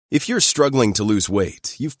If you're struggling to lose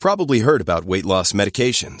weight, you've probably heard about weight loss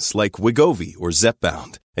medications like Wegovy or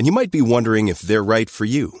Zepbound, and you might be wondering if they're right for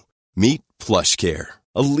you. Meet PlushCare,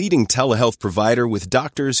 a leading telehealth provider with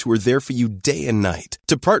doctors who are there for you day and night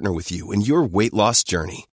to partner with you in your weight loss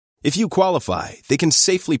journey. If you qualify, they can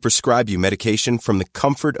safely prescribe you medication from the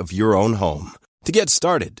comfort of your own home. To get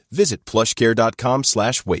started, visit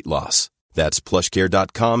plushcare.com/weightloss. That's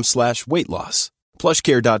plushcare.com/weightloss.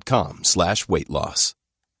 plushcare.com/weightloss.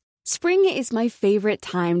 Spring is my favorite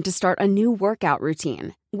time to start a new workout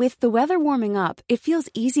routine. With the weather warming up, it feels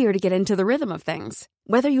easier to get into the rhythm of things.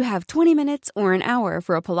 Whether you have 20 minutes or an hour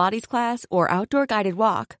for a Pilates class or outdoor guided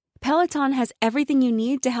walk, Peloton has everything you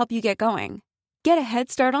need to help you get going. Get a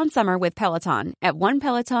head start on summer with Peloton at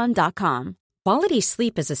onepeloton.com. Quality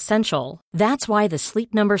sleep is essential. That's why the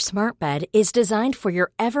Sleep Number Smart Bed is designed for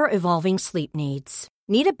your ever-evolving sleep needs.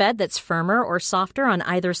 Need a bed that's firmer or softer on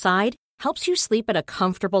either side? Helps you sleep at a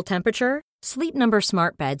comfortable temperature? Sleep Number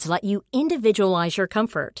Smart Beds let you individualize your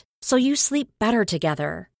comfort, so you sleep better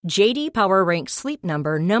together. J.D. Power ranks Sleep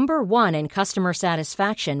Number number 1 in customer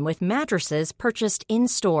satisfaction with mattresses purchased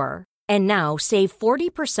in-store. And now, save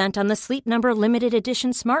 40% on the Sleep Number Limited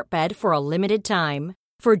Edition Smart Bed for a limited time.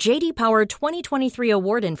 For J.D. Power 2023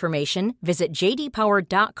 award information, visit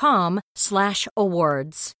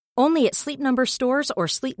jdpower.com/awards. Only at Sleep Number stores or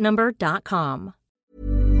sleepnumber.com.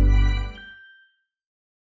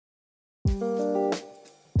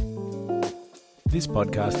 This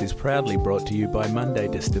podcast is proudly brought to you by Monday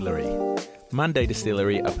Distillery. Monday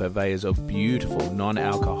Distillery are purveyors of beautiful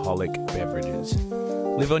non-alcoholic beverages.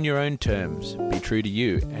 Live on your own terms, be true to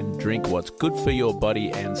you, and drink what's good for your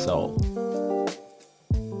body and soul.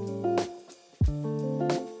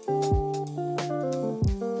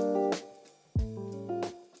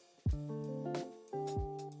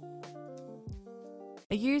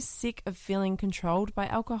 Are you sick of feeling controlled by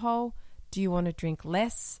alcohol? Do you want to drink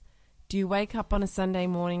less? Do you wake up on a Sunday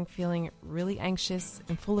morning feeling really anxious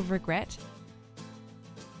and full of regret?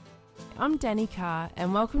 I'm Danny Carr,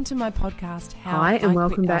 and welcome to my podcast, Hi, and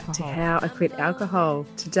welcome back to How I Quit Alcohol.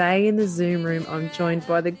 Today in the Zoom room, I'm joined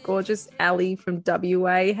by the gorgeous Ali from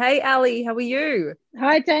WA. Hey, Ali, how are you?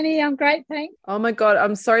 Hi, Danny. I'm great, thanks. Oh, my God.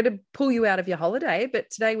 I'm sorry to pull you out of your holiday, but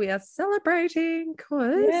today we are celebrating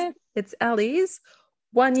because it's Ali's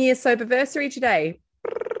 1 year soberversary today.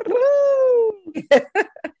 Woo!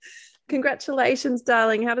 Congratulations,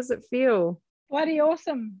 darling. How does it feel? Bloody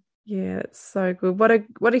awesome. Yeah, it's so good.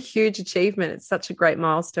 What a huge achievement. It's such a great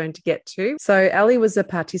milestone to get to. So Ali was a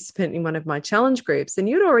participant in one of my challenge groups, and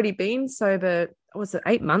you'd already been sober, was it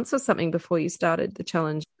 8 months or something before you started the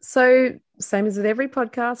challenge? So same as with every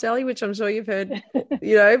podcast, Ali, which I'm sure you've heard,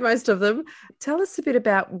 most of them. Tell us a bit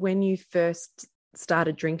about when you first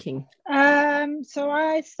started drinking. So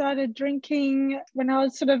I started drinking when I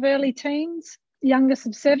was sort of early teens, youngest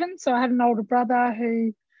of 7. So I had an older brother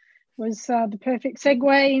who was the perfect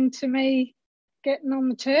segue into me getting on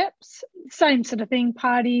the terps. Same sort of thing,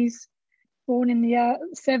 parties, born in the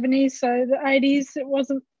 70s. So the 80s, it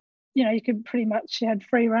wasn't, you had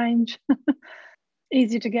free range,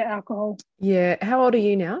 easy to get alcohol. Yeah. How old are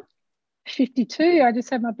you now? 52. I just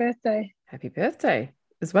had my birthday. Happy birthday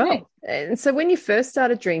as well. Yeah. And so when you first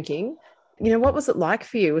started drinking, what was it like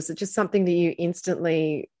for you? Was it just something that you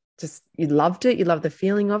instantly you loved it? You loved the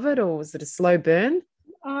feeling of it, or was it a slow burn?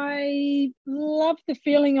 I love the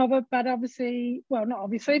feeling of it, but obviously, well, not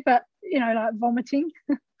obviously, but, like vomiting,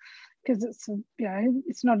 because it's,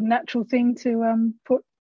 it's not a natural thing to put,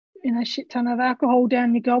 a shit ton of alcohol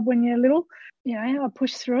down your gob when you're little. I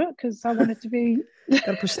pushed through it because I wanted to be... Got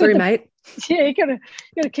to push through, mate. Yeah, you got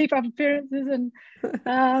to keep up appearances and,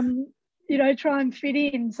 try and fit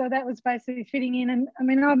in. So that was basically fitting in. And,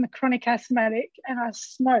 I'm a chronic asthmatic and I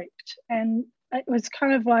smoked, and it was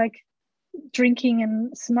kind of like drinking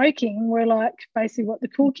and smoking were like basically what the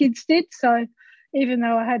cool kids did. So even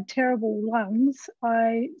though I had terrible lungs,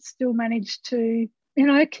 I still managed to,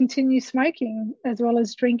 continue smoking as well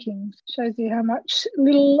as drinking. Shows you how much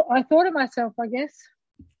little I thought of myself, I guess.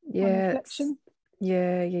 Yeah.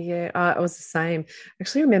 Yeah. I was the same. I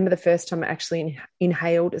actually remember the first time I actually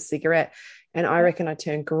inhaled a cigarette, and I reckon I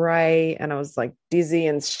turned grey and I was like dizzy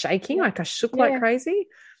and shaking, like I shook like crazy.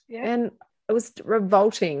 Yeah. And it was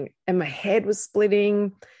revolting, and my head was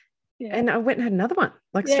splitting, and I went and had another one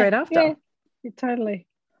straight after. Yeah, totally.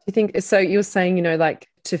 You think so? You were saying, like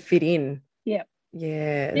to fit in. Yeah.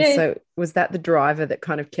 Yeah. And so was that the driver that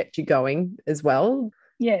kind of kept you going as well?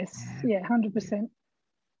 Yes. Yeah, 100%.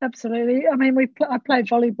 Absolutely. I played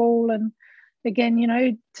volleyball, and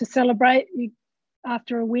again, to celebrate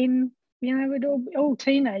after a win, we'd all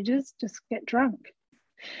teenagers just get drunk.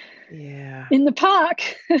 Yeah. in the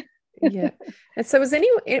park. Yeah. And so was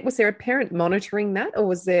there a parent monitoring that, or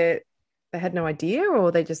was they had no idea,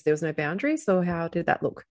 or there was no boundaries, or how did that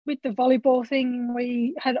look? With the volleyball thing,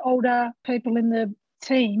 we had older people in the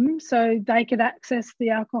team so they could access the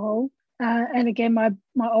alcohol. And again, my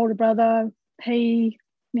older brother, he,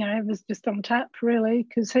 was just on tap really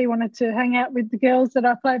because he wanted to hang out with the girls that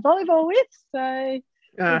I played volleyball with. So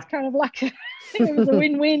it's kind of like, I think it was a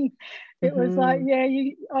win-win. It was like,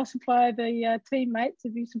 I'll supply the teammates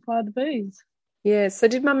if you supply the booze. Yeah. So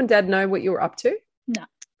did mum and dad know what you were up to? No.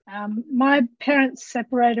 My parents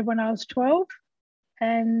separated when I was 12.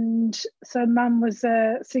 And so mum was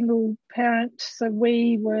a single parent. So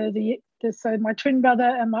we were so my twin brother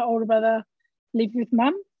and my older brother lived with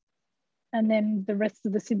mum. And then the rest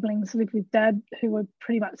of the siblings lived with dad, who were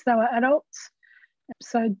pretty much, they were adults.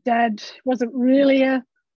 So dad wasn't really a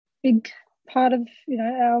big part of,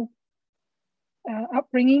 our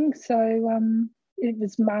upbringing. So it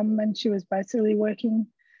was mum, and she was basically working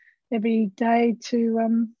every day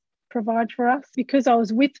to provide for us. Because I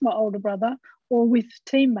was with my older brother or with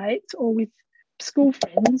teammates or with school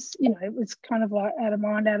friends, it was kind of like out of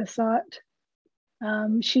mind, out of sight.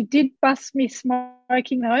 She did bust me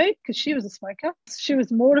smoking though, because she was a smoker. She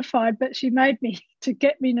was mortified, but she made me, to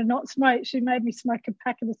get me to not smoke, she made me smoke a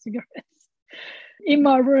packet of cigarettes in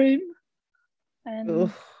my room.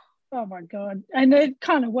 And oh my God. And it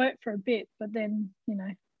kind of worked for a bit, but then,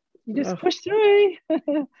 you just push through.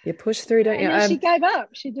 You push through, don't you? And then she gave up.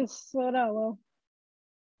 She just thought, oh, well.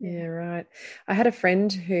 Yeah, right. I had a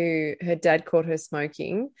friend who her dad caught her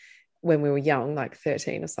smoking when we were young, like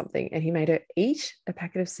 13 or something, and he made her eat a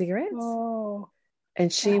packet of cigarettes. Oh.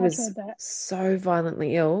 And she was so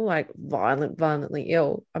violently ill, like violently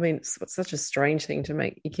ill. I mean, it's such a strange thing to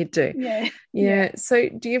make your kid do. Yeah. So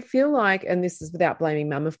do you feel like, and this is without blaming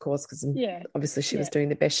mum, of course, because obviously she was doing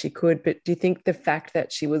the best she could, but do you think the fact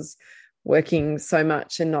that she was working so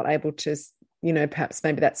much and not able to, perhaps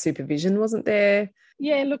maybe that supervision wasn't there?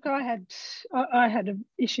 Yeah, look, I had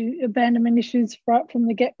abandonment issues right from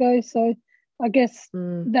the get-go. So I guess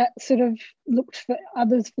that sort of looked for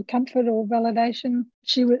others for comfort or validation.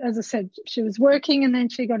 She was, as I said, she was working, and then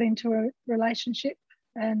she got into a relationship,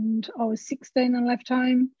 and I was 16 and left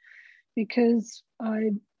home because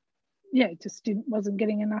I just wasn't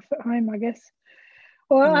getting enough at home, I guess.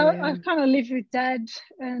 Well, I kind of lived with dad,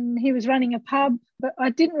 and he was running a pub, but I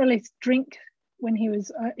didn't really drink when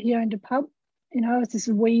he owned a pub. I was this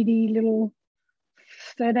weedy little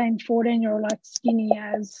 13, 14-year-old, like skinny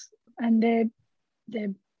as, and their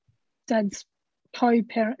dad's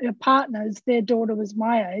partners, their daughter was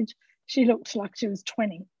my age. She looked like she was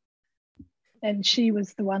 20. And she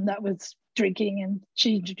was the one that was drinking, and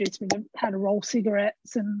she introduced me to how to roll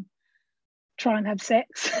cigarettes and try and have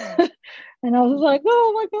sex. And I was like,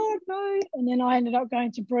 oh my God, no. And then I ended up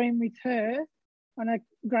going to Bream with her on a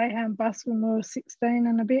Greyhound bus when we were 16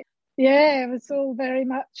 and a bit. Yeah, it was all very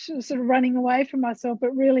much sort of running away from myself,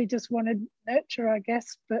 but really just wanted nurture, I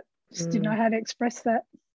guess, but just didn't know how to express that.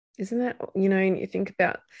 Isn't that, you think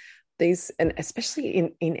about these, and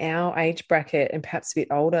especially in our age bracket and perhaps a bit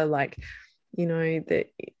older, like, the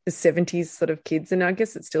 70s sort of kids, and I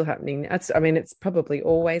guess it's still happening. It's probably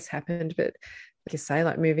always happened, but like you say,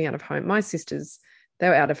 like moving out of home. My sisters, they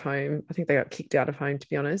were out of home. I think they got kicked out of home, to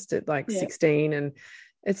be honest, at like 16, and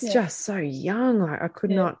it's just so young. Like I could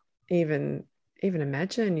not even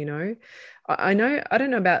imagine, I know, I don't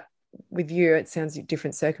know about with you, it sounds like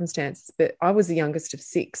different circumstances, but I was the youngest of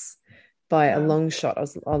 6 by a long shot. I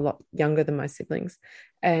was a lot younger than my siblings,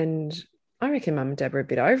 and I reckon mum and dad were a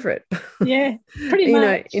bit over it. Yeah, pretty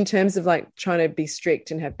much. In terms of like trying to be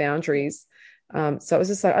strict and have boundaries. So it was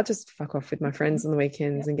just like, I just fuck off with my friends on the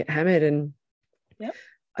weekends and get hammered. And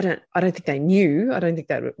I don't think they knew. I don't think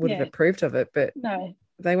they would have approved of it, but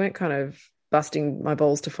they weren't kind of busting my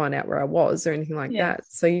balls to find out where I was or anything like that.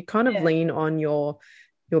 So you kind of lean on your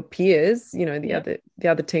peers, the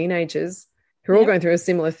other teenagers who are all going through a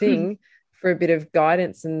similar thing for a bit of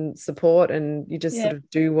guidance and support, and you just sort of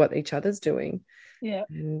do what each other's doing. Yeah.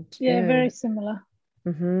 And, very similar.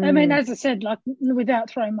 Mm-hmm. I mean, as I said, like without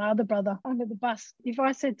throwing my other brother under the bus, if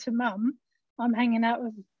I said to mum, I'm hanging out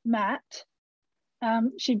with Matt,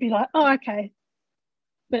 she'd be like, oh, okay.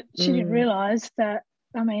 But she didn't realise that,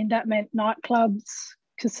 that meant nightclubs,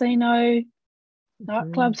 casino,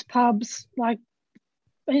 nightclubs, pubs. Like,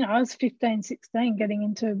 I was 15, 16 getting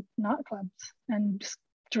into nightclubs and just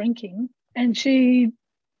drinking. And she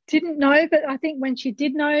didn't know, but I think when she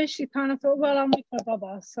did know, she kind of thought, well, I'm with my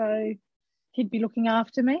brother, so he'd be looking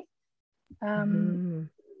after me. So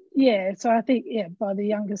I think, by the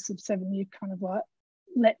youngest of 7, you kind of like,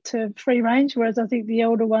 let to free range, whereas I think the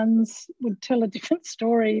elder ones would tell a different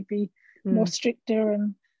story, be more stricter.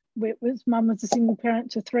 And Mum was a single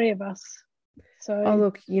parent to 3 of us. So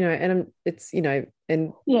look, and it's,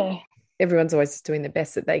 and yeah, everyone's always doing the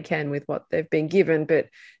best that they can with what they've been given, but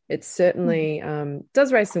it certainly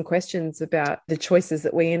does raise some questions about the choices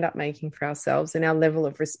that we end up making for ourselves and our level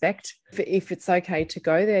of respect. If it's okay to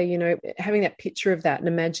go there, having that picture of that and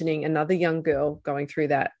imagining another young girl going through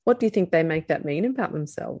that, what do you think they make that mean about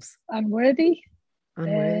themselves? Unworthy.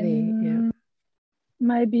 Yeah.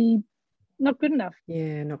 Maybe not good enough.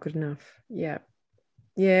 Yeah, not good enough. Yeah.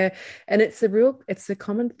 Yeah. And it's a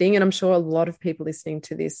common thing. And I'm sure a lot of people listening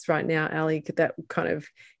to this right now, Ali, that kind of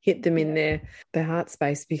hit them in their heart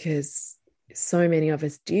space, because so many of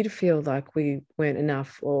us did feel like we weren't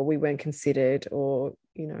enough, or we weren't considered, or,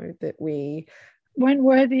 that we weren't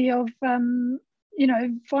worthy of,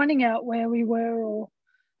 finding out where we were, or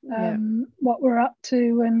what we're up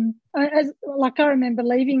to. And I remember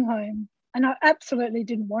leaving home, and I absolutely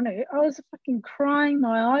didn't want to. I was fucking crying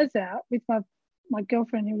my eyes out with my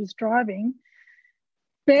girlfriend who was driving,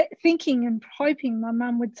 but thinking and hoping my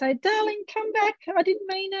mum would say, "Darling, come back. I didn't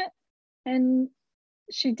mean it." And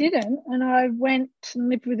she didn't. And I went and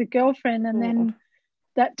lived with a girlfriend, and then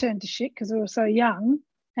that turned to shit because we were so young.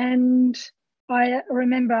 And I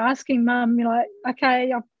remember asking Mum,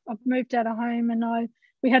 okay, I've moved out of home, and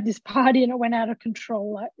we had this party and it went out of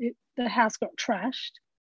control. The house got trashed.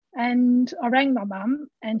 And I rang my mum,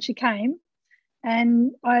 and she came,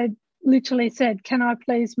 and I literally said, "Can I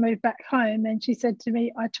please move back home?" And she said to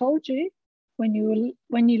me, "I told you when you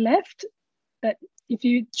left that if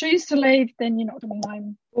you choose to leave, then you're not coming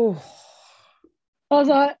home." Oh. I was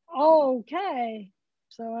like, "Oh, okay."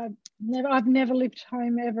 So I've never lived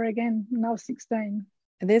home ever again when I was 16.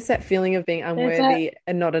 And there's that feeling of being unworthy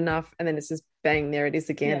and not enough, and then it's just bang, there it is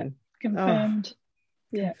again. Yeah, confirmed.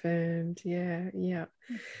 Confirmed. Yeah.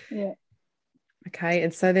 Yeah. Okay.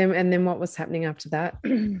 And so then what was happening after that?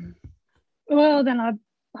 Well, then I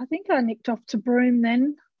think I nicked off to Broome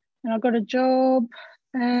then, and I got a job,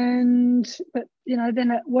 but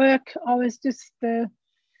then at work I was just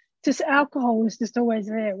alcohol was just always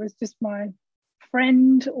there. It was just my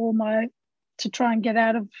friend, or to try and get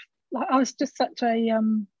out of. I was just I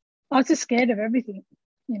was just scared of everything.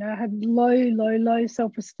 I had low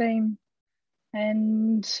self-esteem,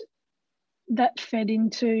 and that fed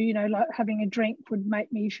into, having a drink would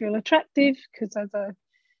make me feel attractive, because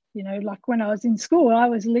like when I was in school, I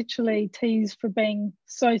was literally teased for being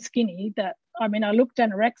so skinny that, I looked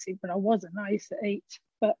anorexic, but I wasn't. I used to eat,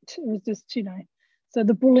 but it was just, so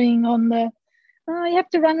the bullying on you have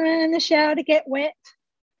to run around in the shower to get wet,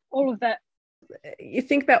 all of that. You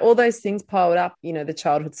think about all those things piled up, the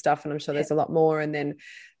childhood stuff, and I'm sure there's a lot more, and then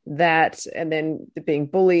that, and then the being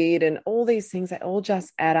bullied, and all these things, they all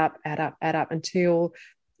just add up until,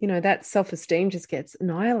 that self-esteem just gets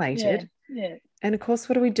annihilated. Yeah. And of course,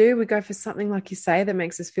 what do? We go for something, like you say, that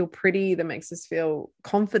makes us feel pretty, that makes us feel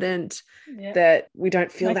confident, that we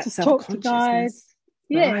don't feel that self-consciousness.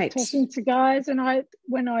 Right. Talking to guys. And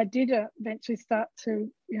when I did eventually start to,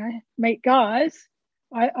 meet guys,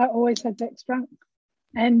 I always had sex drunk.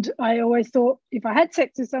 And I always thought if I had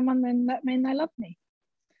sex with someone, then that meant they loved me.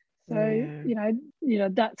 So,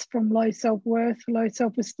 that's from low self-worth, low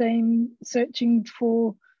self-esteem, searching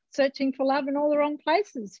for love in all the wrong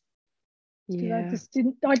places. Yeah.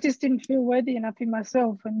 I just didn't feel worthy enough in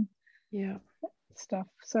myself and stuff.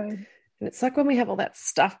 So, and it's like when we have all that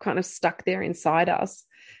stuff kind of stuck there inside us,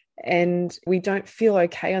 and we don't feel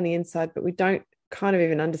okay on the inside, but we don't kind of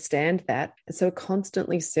even understand that. And so we're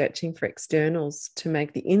constantly searching for externals to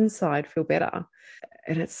make the inside feel better.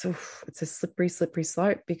 And it's a slippery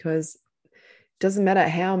slope, because it doesn't matter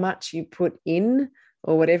how much you put in,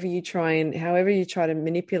 or however you try to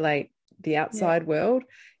manipulate the outside world,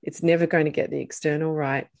 it's never going to get the external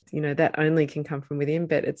right. That only can come from within,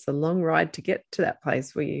 but it's a long ride to get to that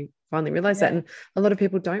place where you finally realize that. And a lot of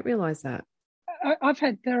people don't realize that. I've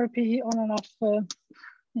had therapy on and off for,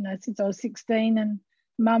 since I was 16, and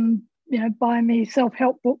Mum, buying me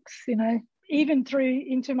self-help books, even through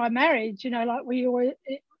into my marriage, like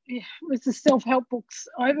it was the self-help books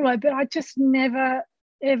overload, but I just never,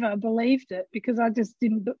 ever believed it, because I just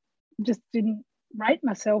didn't rate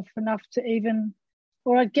myself enough to even,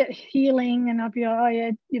 or I'd get healing and I'd be,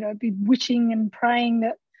 be wishing and praying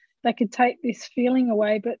that they could take this feeling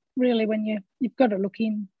away. But really, when you've got to look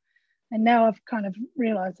in. And now I've kind of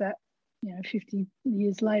realised that, 50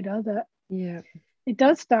 years later, that it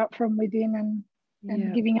does start from within,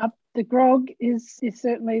 and giving up the grog is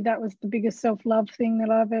certainly, that was the biggest self-love thing that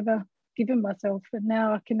I've ever given myself. And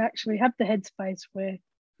now I can actually have the headspace where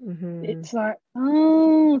Mm-hmm. It's like,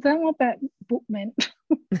 oh, is that what that book meant?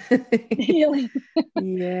 Healing.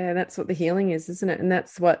 Yeah, that's what the healing is, isn't it? And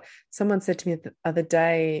that's what someone said to me the other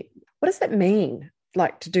day. What does that mean?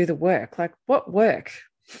 Like, to do the work? Like, what work?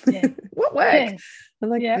 Yeah. What work? Yeah. And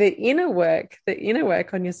like Yeah. the inner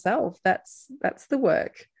work on yourself. That's the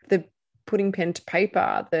work. The putting pen to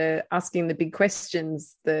paper, the asking the big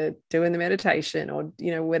questions, the doing the meditation, or,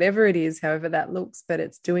 you know, whatever it is, however that looks, but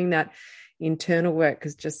it's doing that internal work.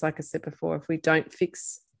 Because just like I said before, if we don't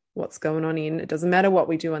fix what's going on it doesn't matter what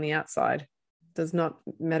we do on the outside. It does not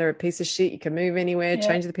matter a piece of shit. You can move anywhere,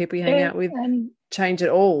 change the people you hang out with, and change it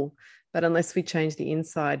all. But unless we change the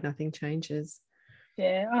inside, nothing changes.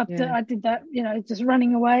 I did that, you know, just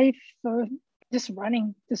running away just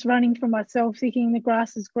running for myself, thinking the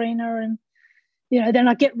grass is greener. And, you know, then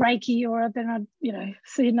I'd get Reiki, or then I'd, you know,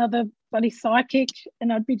 see another bloody psychic,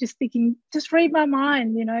 and I'd be just thinking, just read my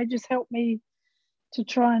mind, you know, just help me to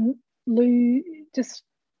try and lose, just,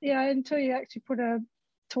 you know, until you actually put a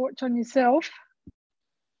torch on yourself,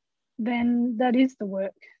 then that is the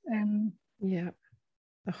work. And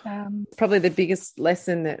probably the biggest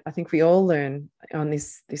lesson that I think we all learn on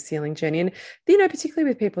this healing journey, and, you know, particularly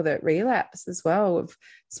with people that relapse as well. I've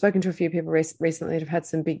spoken to a few people recently that have had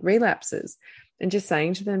some big relapses, and just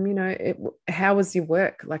saying to them, you know, how was your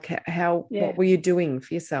work? Like, what were you doing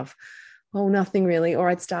for yourself? Oh, nothing really. Or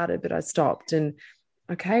I'd started, but I stopped. And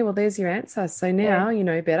okay, well, there's your answer. So now you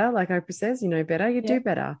know better. Like Oprah says, you know better, you do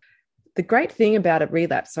better. The great thing about a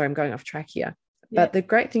relapse, sorry, I'm going off track here. But the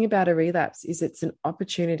great thing about a relapse is it's an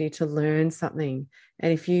opportunity to learn something.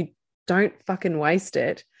 And if you don't fucking waste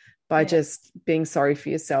it by just being sorry for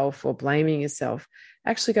yourself or blaming yourself,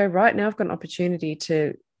 actually go, right now I've got an opportunity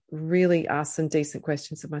to really ask some decent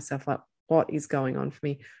questions of myself, like, what is going on for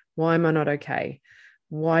me? Why am I not okay?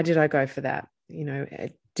 Why did I go for that? You know,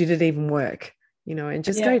 did it even work? You know, and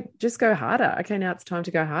just go harder. Okay, now it's time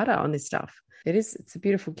to go harder on this stuff. It's a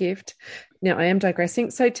beautiful gift. Now I am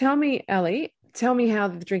digressing. So tell me, Ali, how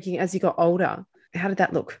the drinking as you got older, how did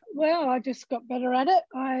that look? Well, I just got better at it.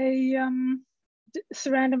 I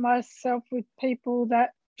surrounded myself with people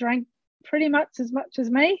that drank pretty much as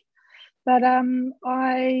me. But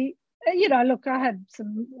I had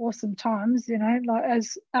some awesome times, you know, like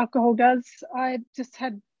as alcohol does. I just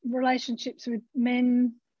had relationships with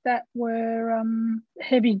men that were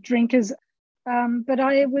heavy drinkers. But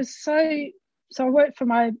I was so I worked for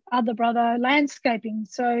my other brother landscaping.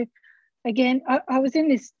 So again, I was in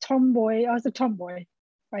this tomboy. I was a tomboy,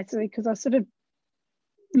 basically, because I sort of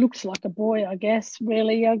looked like a boy, I guess,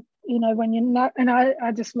 really. You know, when you're not, and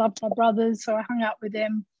I just loved my brothers, so I hung out with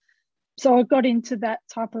them. So I got into that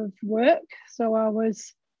type of work. So I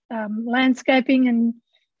was landscaping, and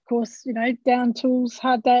of course, you know, down tools,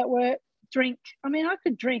 hard day at work, drink. I mean, I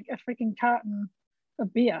could drink a freaking carton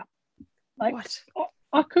of beer. Like, what?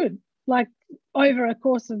 I could, like, over a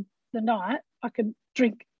course of the night, I could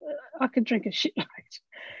drink a shitload.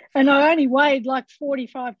 And I only weighed like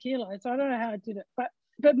 45 kilos. I don't know how I did it, but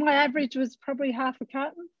my average was probably half a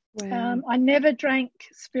carton. Wow. I never drank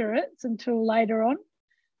spirits until later on.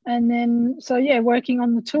 And then, working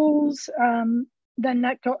on the tools, then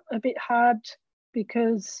that got a bit hard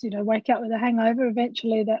because, you know, wake up with a hangover,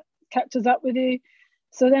 eventually that catches up with you.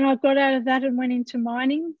 So then I got out of that and went into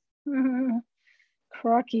mining.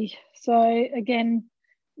 Crikey. So again,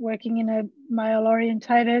 working in a male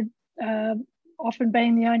orientated, often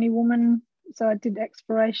being the only woman. So I did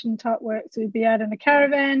exploration type work. So we'd be out in a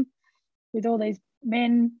caravan with all these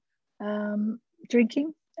men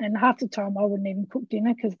drinking. And half the time I wouldn't even cook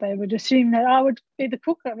dinner because they would assume that I would be the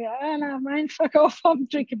cook. I'd be like, oh no, man, fuck off. I'm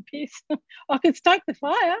drinking piss. I could stoke the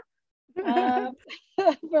fire,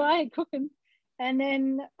 but I ain't cooking. And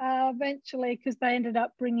then eventually, because they ended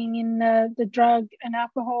up bringing in the drug and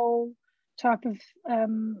alcohol type of,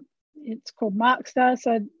 it's called Markstar.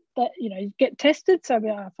 So that, you know, you get tested. So I'd be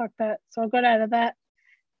like, oh, fuck that. So I got out of that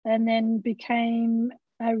and then became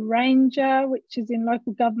a ranger, which is in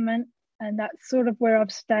local government. And that's sort of where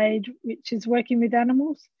I've stayed, which is working with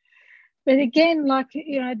animals. But again, like,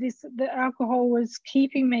 you know, the alcohol was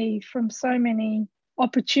keeping me from so many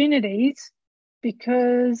opportunities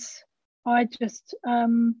because I just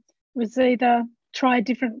was either try a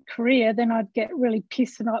different career, then I'd get really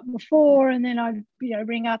pissed the night before, and then I'd, you know,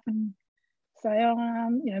 ring up and say,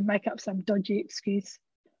 you know, make up some dodgy excuse.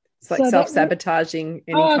 It's like self-sabotaging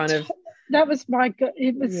kind of. That was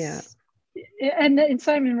it was. Yeah. And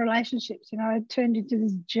same in relationships, you know, I turned into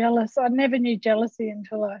this jealous. I never knew jealousy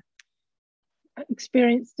until I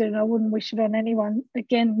experienced it, and I wouldn't wish it on anyone.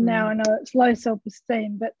 Again, now I know it's low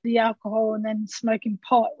self-esteem, but the alcohol and then smoking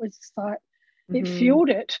pot was just like, it fueled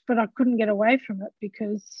it, but I couldn't get away from it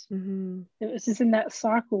because it was just in that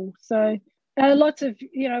cycle. So lots of,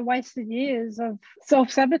 wasted years of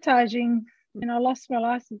self-sabotaging. I lost my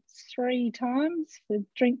license 3 times for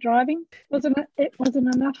drink driving. It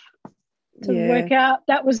wasn't enough to work out.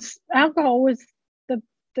 That was alcohol was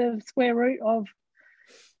the square root of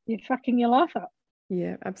you fucking your life up.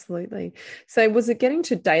 Yeah, absolutely. So was it getting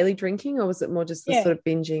to daily drinking, or was it more just the sort of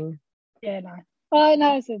binging? Yeah, no. Oh,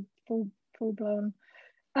 no, it's a full blown.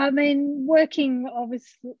 I mean, working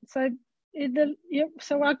obviously. So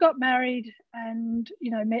I got married and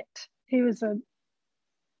met. He was a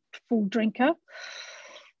full drinker,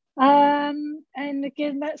 and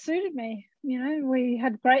again that suited me. We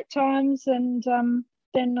had great times, and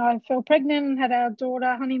then I fell pregnant and had our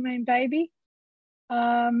daughter, honeymoon baby.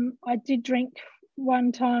 I did drink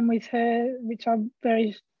one time with her, which I'm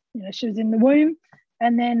very, she was in the womb,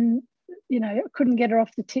 and then I couldn't get her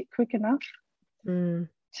off the tit quick enough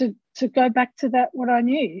to go back to that what I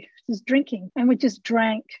knew was drinking, and we just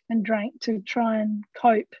drank and drank to try and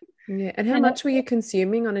cope. Yeah, and how much were you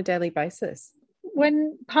consuming on a daily basis?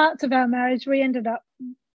 When parts of our marriage, we ended up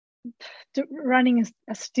running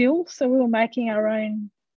a still, so we were making our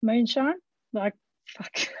own moonshine, like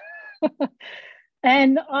fuck.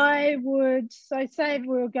 And I would, say if we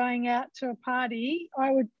were going out to a party,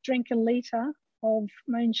 I would drink a litre of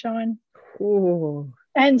moonshine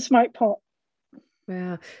and smoke pot.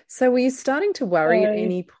 Wow. So were you starting to worry at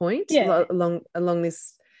any point along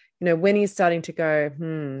this, when are you starting to go,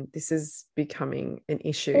 this is becoming an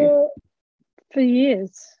issue? For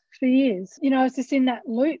years. I was just in that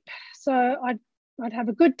loop. So I'd have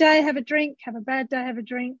a good day, have a drink, have a bad day, have a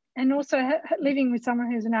drink, and also living with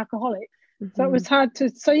someone who's an alcoholic. So it was hard to,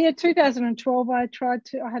 2012, I had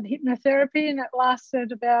hypnotherapy, and it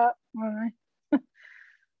lasted about, I don't know,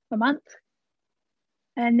 a month.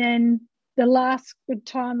 And then the last good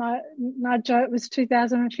time it was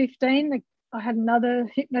 2015. I had another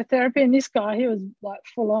hypnotherapy, and this guy, he was like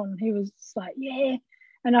full on. He was like, yeah.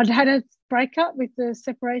 And I'd had a breakup with the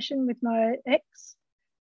separation with my ex.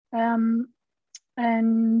 And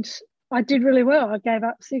I did really well. I gave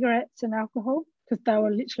up cigarettes and alcohol because they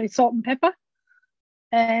were literally salt and pepper.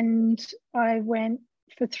 And I went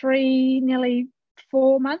for nearly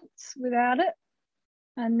 4 months without it.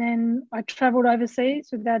 And then I travelled overseas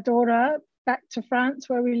with our daughter back to France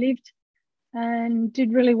where we lived and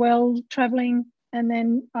did really well travelling. And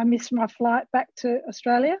then I missed my flight back to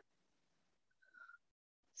Australia.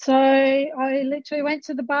 So I literally went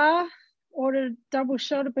to the bar, ordered a double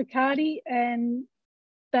shot of Bacardi, and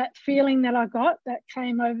that feeling that I got, that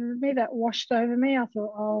came over me, that washed over me. I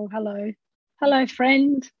thought, oh, hello,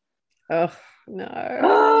 friend. Oh, no.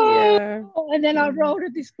 Yeah. And then I rolled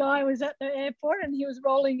at this guy who was at the airport, and he was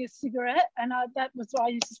rolling a cigarette, and that was why I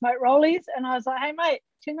used to smoke rollies. And I was like, hey, mate,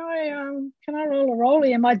 can I roll a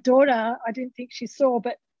rollie? And my daughter, I didn't think she saw,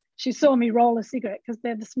 but she saw me roll a cigarette because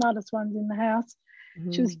they're the smartest ones in the house.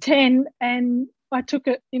 She was 10, and I took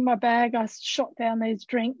it in my bag. I shot down these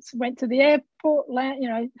drinks, went to the airport,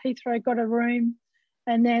 Heathrow, got a room,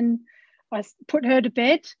 and then I put her to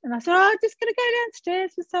bed, and I said, I'm just going to go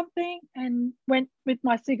downstairs for something, and went with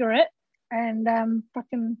my cigarette, and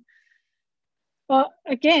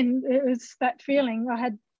again, it was that feeling. I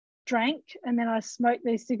had drank, and then I smoked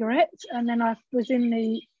these cigarettes, and then I was in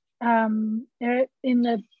the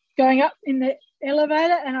going up in the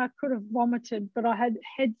elevator, and I could have vomited, but I had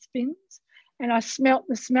head spins, and I smelt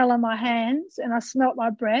the smell of my hands, and I smelt my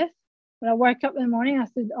breath. When I woke up in the morning, I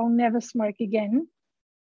said, I'll never smoke again.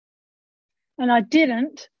 And I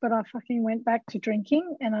didn't, but I fucking went back to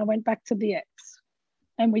drinking, and I went back to the ex,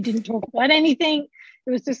 and we didn't talk about anything.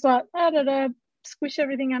 It was just like, squish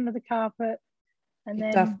everything under the carpet. And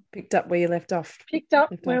picked up where you left off.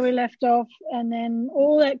 We left off, and then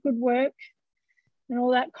all that good work and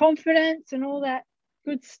all that confidence and all that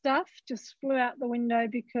good stuff just flew out the window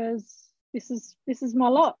because this is my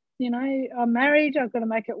lot. I'm married. I've got to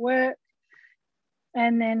make it work.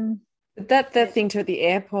 And then that thing to at the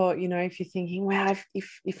airport, if you're thinking, wow,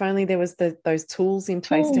 if only there was those tools in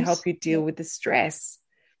place to help you deal with the stress,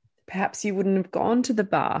 perhaps you wouldn't have gone to the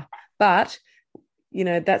bar. But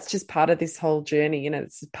that's just part of this whole journey.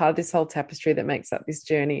 It's part of this whole tapestry that makes up this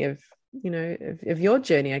journey of your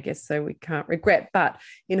journey, I guess. So we can't regret, but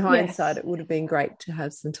in hindsight, It would have been great to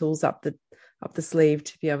have some tools up the sleeve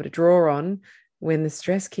to be able to draw on when the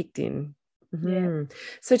stress kicked in. Yeah.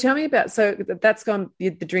 So tell me about, so that's gone,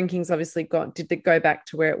 the drinking's obviously gone. Did it go back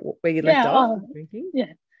to where you left off? Drinking?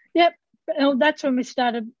 Yeah. Yep. Well, that's when we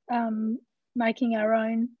started making our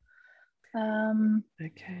own.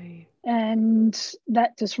 Okay. And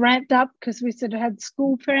that just ramped up because we sort of had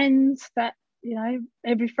school friends that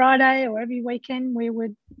every Friday or every weekend we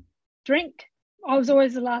would drink. I was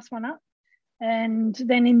always the last one up. And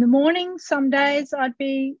then in the morning, some days I'd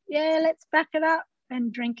be, let's back it up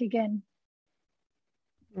and drink again.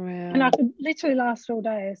 Wow. And I could literally last all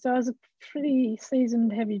day. So I was a pretty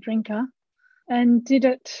seasoned heavy drinker and did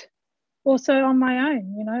it also on my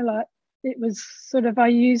own, like it was sort of, I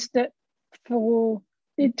used it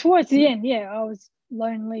towards the end, I was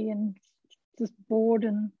lonely and just bored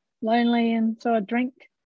and lonely, and so I'd drink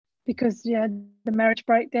because, the marriage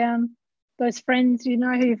breakdown, those friends, you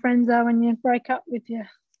know who your friends are when you break up with your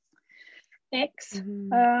ex.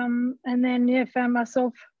 And then, found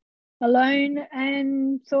myself alone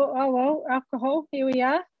and thought, oh, well, alcohol, here we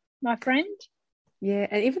are, my friend. Yeah,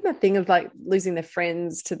 and even the thing of like losing the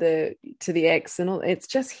friends to the ex and all, it's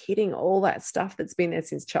just hitting all that stuff that's been there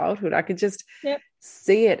since childhood. I could just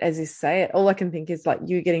see it as you say it. All I can think is like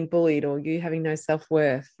you getting bullied or you having no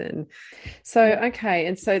self-worth. And so, okay,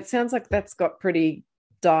 and so it sounds like that's got pretty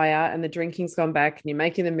dire and the drinking's gone back and you're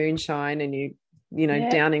making the moonshine and you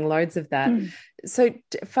downing loads of that. So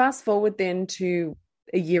fast forward then to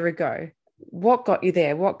a year ago. What got you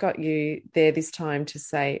there? What got you there this time to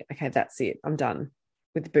say, okay, that's it, I'm done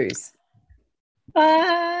with booze?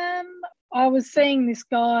 I was seeing this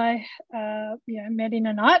guy, met in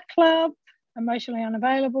a nightclub, emotionally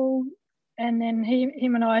unavailable, and then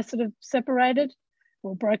him and I sort of separated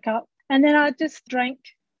or broke up. And then I just drank,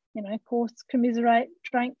 commiserate,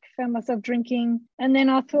 drank, found myself drinking. And then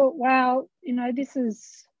I thought, wow, this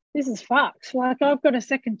is fucked. Like I've got a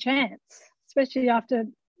second chance, especially after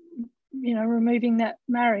removing that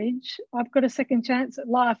marriage. I've got a second chance at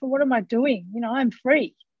life. But what am I doing? I'm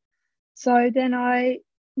free. So then I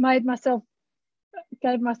gave myself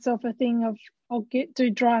a thing of I'll do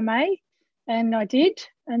dry May, and I did.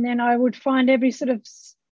 And then I would find every sort of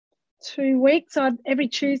 2 weeks, every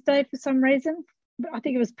Tuesday for some reason, I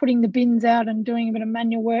think it was putting the bins out and doing a bit of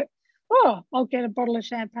manual work. Oh, I'll get a bottle of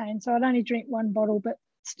champagne. So I'd only drink one bottle, but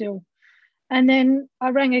still. And then I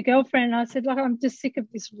rang a girlfriend and I said, look, I'm just sick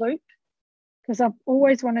of this loop, because I've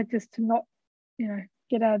always wanted just to not,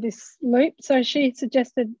 get out of this loop. So she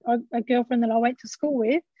suggested a girlfriend that I went to school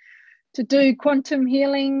with to do quantum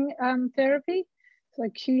healing therapy, so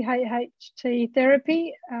QHHT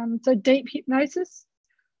therapy, so deep hypnosis.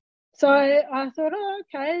 So I thought, oh,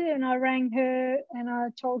 okay. And I rang her and I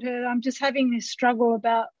told her I'm just having this struggle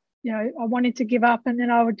about, I wanted to give up and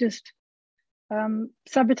then I would just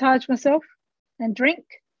sabotage myself and drink.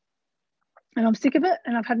 And I'm sick of it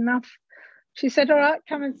and I've had enough. She said, all right,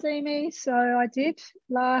 come and see me. So I did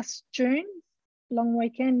last June, long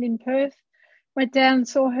weekend in Perth. Went down,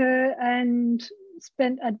 saw her and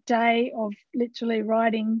spent a day of literally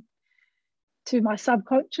writing to my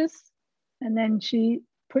subconscious. And then she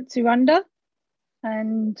puts you under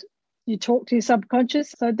and you talk to your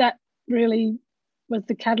subconscious. So that really was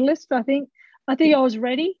the catalyst, I think. I was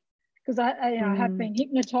ready because I have been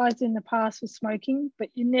hypnotized in the past with smoking, but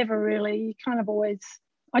you kind of always,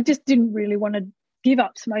 I just didn't really want to give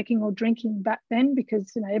up smoking or drinking back then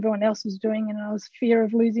because, everyone else was doing it and I was fear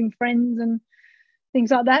of losing friends and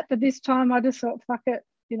things like that. But this time I just thought, fuck it,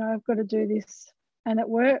 I've got to do this. And it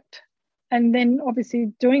worked. And then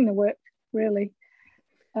obviously doing the work, really.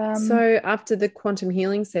 So after the quantum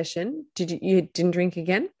healing session, you didn't drink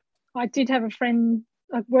again? I did have a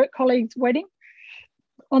work colleague's wedding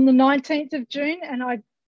on the 19th of June, and I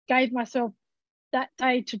gave myself that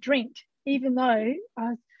day to drink, even though,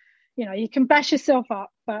 you can bash yourself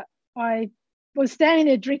up, but I was standing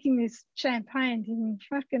there drinking this champagne thinking,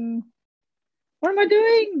 fucking, what am I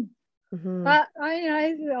doing? Mm-hmm. But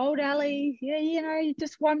old Ali,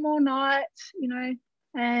 just one more night,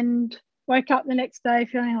 and woke up the next day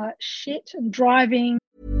feeling like shit and driving.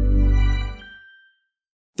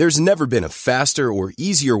 There's never been a faster or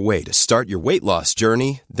easier way to start your weight loss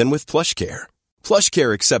journey than with PlushCare.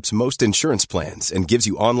 PlushCare accepts most insurance plans and gives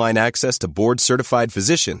you online access to board-certified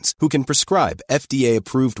physicians who can prescribe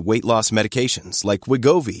FDA-approved weight loss medications like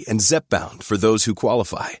Wegovy and Zepbound for those who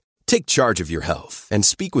qualify. Take charge of your health and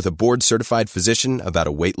speak with a board-certified physician about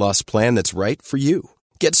a weight loss plan that's right for you.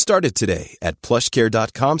 Get started today at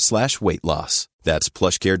plushcare.com/weight-loss. That's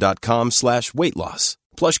plushcare.com/weight-loss.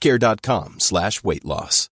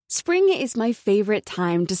 plushcare.com/weight-loss. Spring is my favorite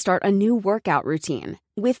time to start a new workout routine.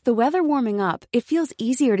 With the weather warming up, it feels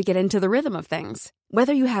easier to get into the rhythm of things.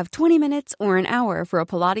 Whether you have 20 minutes or an hour for a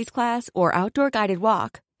Pilates class or outdoor guided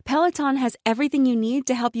walk, Peloton has everything you need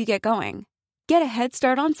to help you get going. Get a head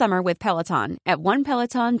start on summer with Peloton at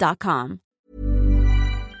onepeloton.com.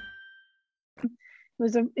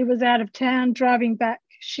 It was out of town, driving back,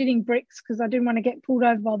 shitting bricks because I didn't want to get pulled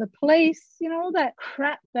over by the police, all that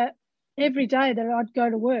crap that every day that I'd go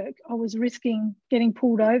to work, I was risking getting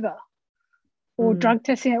pulled over or drug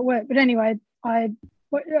testing at work. But anyway, I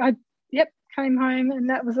came home, and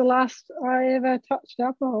that was the last I ever touched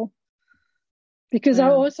alcohol, because I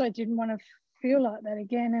also didn't want to feel like that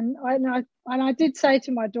again. And I did say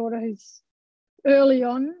to my daughter, who's early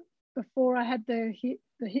on, before I had the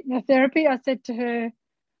hypnotherapy, I said to her,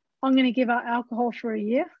 I'm going to give up alcohol for a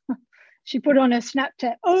year. She put on her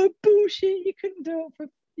Snapchat, oh, bullshit, you couldn't do it for,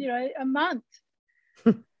 a month.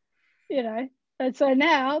 And so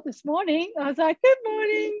now, this morning, I was like, good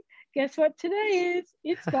morning. Guess what today is?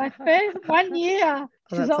 It's my first 1 year.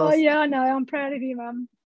 She's like, awesome. Oh, yeah, I know. I'm proud of you, Mum.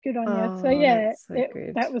 Good on you. So, yeah,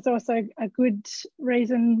 that was also a good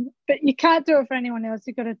reason. But you can't do it for anyone else.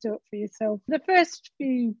 You've got to do it for yourself. The first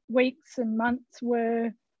few weeks and months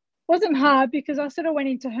wasn't hard, because I sort of went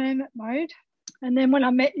into hermit mode. And then when I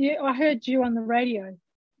met you, I heard you on the radio,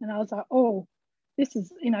 and I was like, oh, this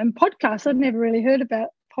is, podcasts. I'd never really heard about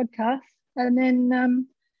podcasts. And then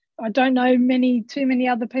I don't know too many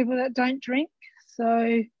other people that don't drink.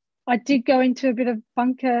 So I did go into a bit of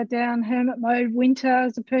bunker down hermit mode. Winter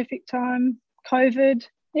was a perfect time. COVID.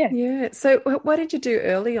 Yeah. So what did you do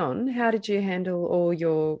early on? How did you handle all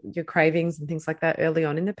your cravings and things like that early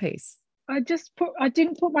on in the piece? I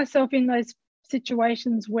didn't put myself in those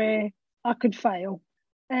situations where I could fail,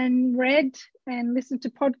 and read and listened to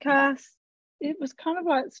podcasts. It was kind of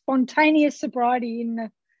like spontaneous sobriety in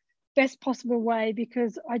the best possible way,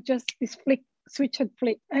 because this switch had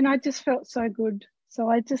flicked, and I just felt so good. So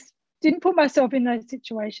I just didn't put myself in those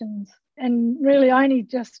situations. And really, I only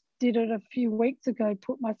just did it a few weeks ago,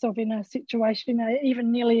 put myself in a situation,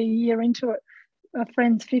 even nearly a year into it, a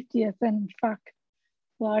friend's 50th, and fuck,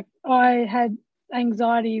 like I had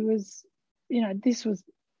anxiety, this was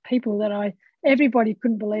people that everybody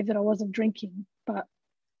couldn't believe that I wasn't drinking, but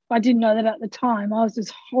I didn't know that at the time. I was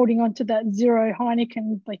just holding on to that zero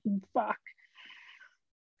Heineken, thinking, fuck,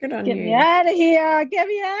 get me out of here, get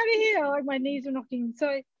me out of here. Like my knees were knocking.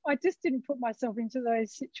 So I just didn't put myself into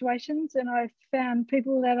those situations. And I found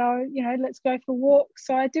people that let's go for walks.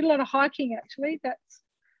 So I did a lot of hiking, actually. That's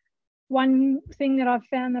one thing that I've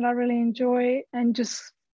found that I really enjoy, and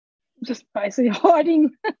just basically hiding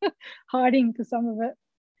for some of it.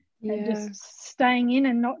 Yeah. And just staying in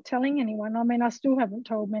and not telling anyone. I mean, I still haven't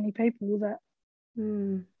told many people that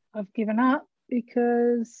I've given up,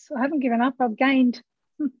 because I haven't given up, I've gained.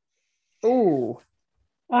 Oh,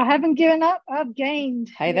 I haven't given up, I've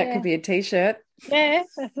gained. Hey, that could be a t-shirt. Yeah,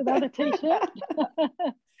 that's another t-shirt.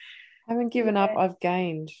 Haven't given up, I've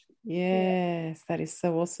gained. Yes, that is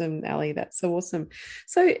so awesome, Ali. That's so awesome.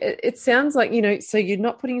 So it sounds like, so you're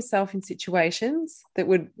not putting yourself in situations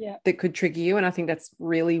that could trigger you. And I think that's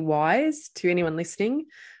really wise to anyone listening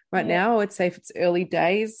right now. I would say if it's early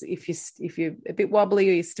days, if you're a bit wobbly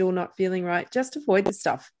or you're still not feeling right, just avoid the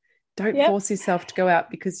stuff. Don't force yourself to go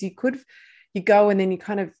out, because you go and then you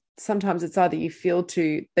kind of, sometimes it's either you feel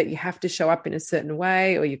that you have to show up in a certain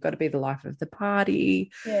way, or you've got to be the life of the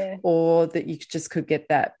party, or that you just could get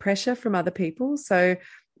that pressure from other people. So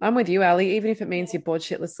I'm with you, Ali. Even if it means you're bored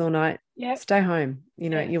shitless all night, stay home.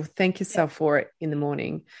 You'll thank yourself for it in the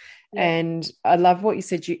morning. And I love what you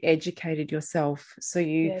said. You educated yourself. So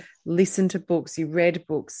you listened to books, you read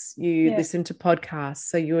books, you listened to podcasts.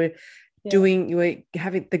 So you were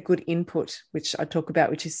having the good input, which I talk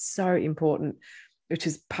about, which is so important,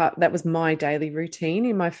 that was my daily routine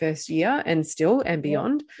in my first year and still and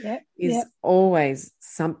beyond, is always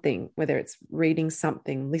something, whether it's reading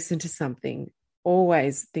something, listen to something,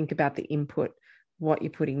 always think about the input, what you're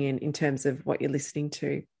putting in terms of what you're listening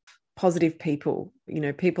to. Positive people,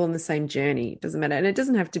 people on the same journey. It doesn't matter. And it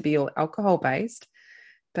doesn't have to be all alcohol based,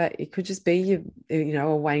 but it could just be,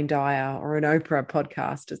 a Wayne Dyer or an Oprah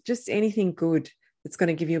podcast. It's just anything good that's going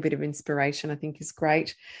to give you a bit of inspiration, I think is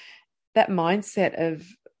great. That mindset of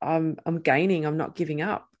I'm gaining, I'm not giving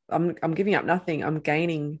up. I'm giving up nothing. I'm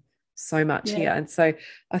gaining so much here. And so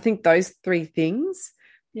I think those three things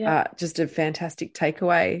are just a fantastic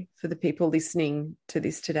takeaway for the people listening to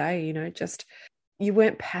this today. Just you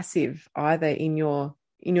weren't passive either in your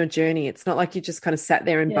journey. It's not like you just kind of sat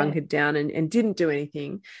there and bunkered down and didn't do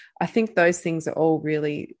anything. I think those things are all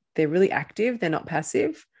they're really active. They're not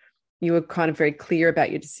passive. You were kind of very clear about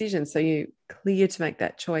your decision. So you're clear to make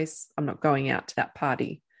that choice. I'm not going out to that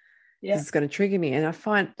party. It's going to trigger me. And I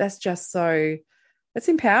find that's just that's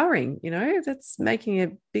empowering, that's making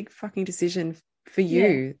a big fucking decision for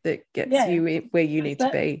you that gets you where you need to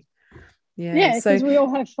be. Because we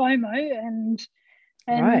all have FOMO and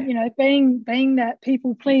right. Being that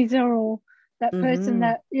people pleaser, or that person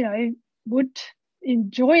that, would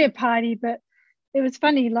enjoy a party. But it was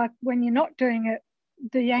funny, like when you're not doing it,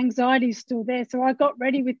 the anxiety's still there. So I got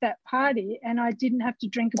ready with that party and I didn't have to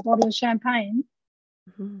drink a bottle of champagne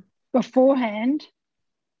beforehand.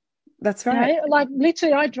 That's right. You know, like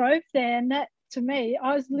literally I drove there, and that to me,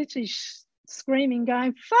 I was literally screaming,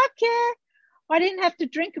 going, fuck yeah. I didn't have to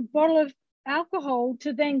drink a bottle of alcohol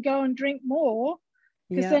to then go and drink more,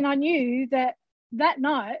 because then I knew that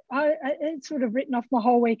night it sort of written off my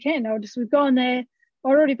whole weekend. I would just have gone there. I'd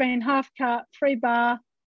already been half cut, free bar,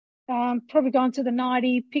 probably gone to the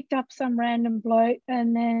 90, picked up some random bloke,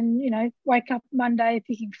 and then, you know, wake up Monday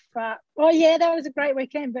thinking, fuck, oh yeah, that was a great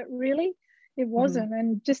weekend, but really it wasn't.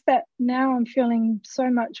 And just that now I'm feeling so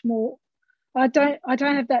much more, I don't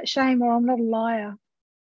have that shame, or I'm not a liar.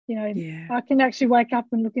 You know, I can actually wake up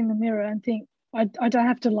and look in the mirror and think I don't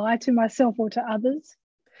have to lie to myself or to others.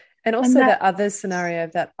 And also that other scenario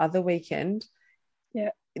of that other weekend,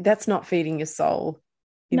 that's not feeding your soul.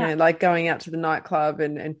 You know, like going out to the nightclub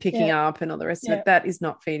and picking up and all the rest of it, that is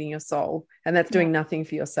not feeding your soul, and that's doing nothing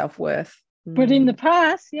for your self-worth. But in the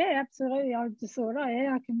past, absolutely, I just thought, oh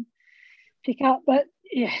yeah, I can pick up. But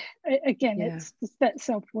it's just that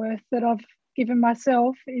self-worth that I've given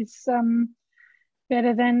myself is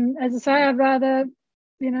better than, as I say, I'd rather,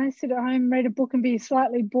 you know, sit at home, read a book and be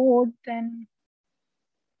slightly bored than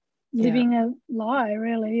living a lie,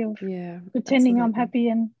 really, of pretending I'm happy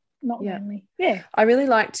and not lonely. I really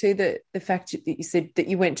like too the fact that you said that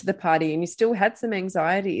you went to the party and you still had some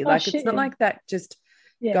anxiety. It's not like that just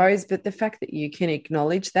goes, but the fact that you can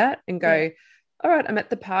acknowledge that and go, all right, I'm at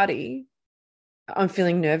the party, I'm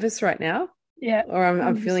feeling nervous right now, or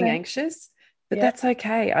I'm feeling anxious, but that's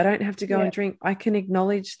okay. I don't have to go and drink. I can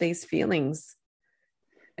acknowledge these feelings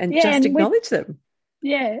and just acknowledge them.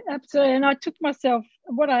 Yeah, absolutely. And I took myself,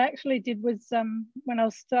 what I actually did was when I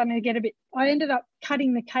was starting to get a bit, I ended up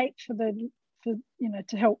cutting the cake for you know,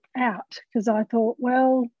 to help out, because I thought,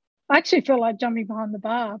 well, I actually felt like jumping behind the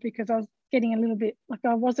bar because I was getting a little bit, like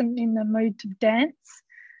I wasn't in the mood to dance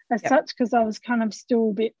as such, because I was kind of still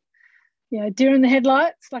a bit, you know, deer in the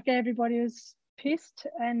headlights, like everybody was pissed.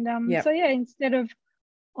 And instead of,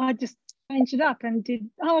 I just changed it up and did,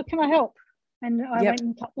 oh, can I help? And I went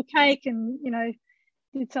and cut the cake and, you know,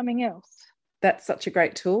 did something else. That's such a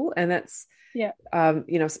great tool, and that's you know,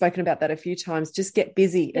 I've spoken about that a few times. Just get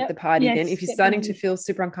busy at the party. Then if you're starting to feel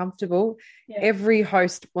super uncomfortable, every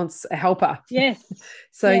host wants a helper.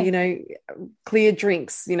 So you know, clear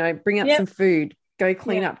drinks, you know, bring out some food, go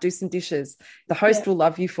clean up, do some dishes. The host will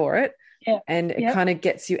love you for it. And it kind of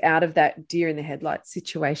gets you out of that deer in the headlights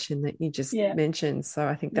situation that you just mentioned. So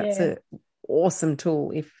I think that's a awesome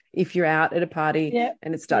tool if you're out at a party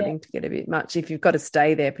and it's starting to get a bit much. If you've got to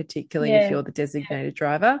stay there, particularly if you're the designated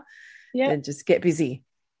driver, then just get busy.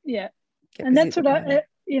 And that's what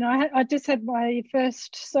I just had my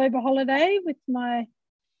first sober holiday with my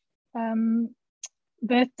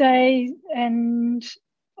birthday, and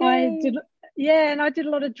I did a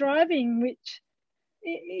lot of driving, which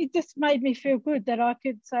it just made me feel good that I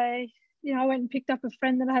could say, you know, I went and picked up a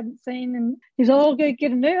friend that I hadn't seen, and he's all, go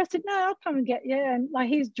get a new. I said, no, I'll come and get you. And like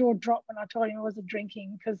his jaw dropped when I told him I wasn't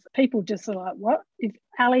drinking, because people just are like, what? If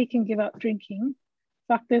Ali can give up drinking,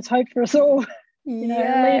 fuck, there's hope for us all. You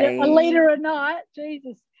know, a litre a night,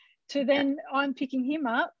 Jesus. To then I'm picking him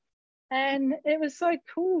up, and it was so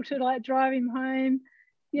cool to like drive him home,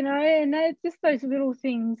 you know, and just those little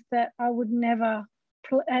things that I would never,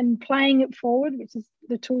 and playing it forward, which is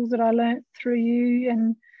the tools that I learnt through you,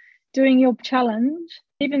 and doing your challenge,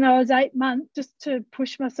 even though I was 8 months, just to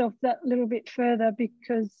push myself that little bit further,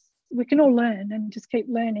 because we can all learn and just keep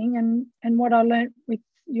learning. And what I learnt with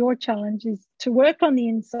your challenge is to work on the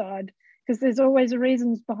inside, because there's always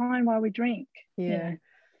reasons behind why we drink.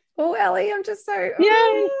 Well, Ali, I'm just so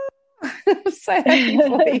I'm so happy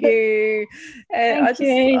for you. And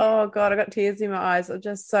oh God, I got tears in my eyes. I'm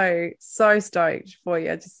just so stoked for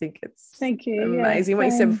you. I just think it's amazing what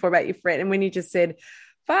you said before about your friend, and when you just said,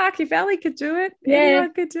 fuck, if Ali could do it,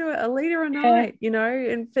 anyone could do it, a litre a night, you know.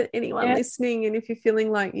 And for anyone listening, and if you're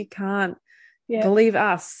feeling like you can't, believe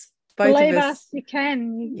us. Believe us, you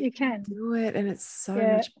can do it, and it's so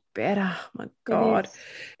much better. Oh my God.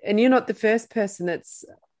 And you're not the first person that's,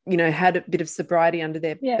 you know, had a bit of sobriety under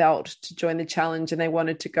their belt to join the challenge, and they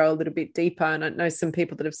wanted to go a little bit deeper. And I know some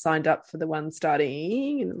people that have signed up for the one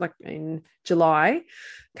starting like in July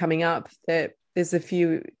coming up, that there's a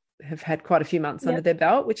few have had quite a few months under their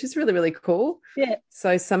belt, which is really, really cool.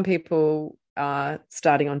 So some people are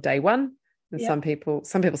starting on day one, and some people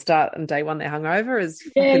start on day one, they're hungover as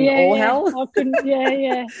fucking all hell.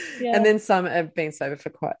 And then some have been sober for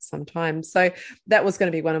quite some time. So that was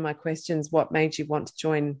going to be one of my questions. What made you want to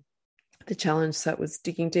join the challenge. So it was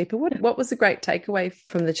digging deeper. What was a great takeaway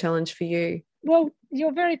from the challenge for you? Well,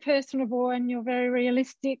 you're very personable and you're very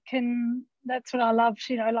realistic, and that's what I love,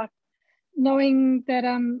 you know, like knowing that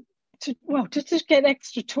to just get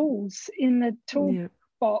extra tools in the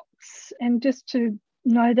toolbox and just to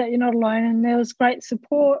know that you're not alone. And there was great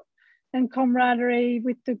support and camaraderie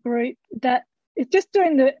with the group, that it's just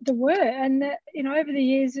doing the work. And that, you know, over the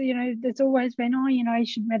years, you know, there's always been, oh, you know, you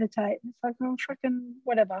should meditate. It's like, oh, freaking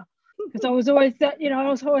whatever. Because I was always that, you know, I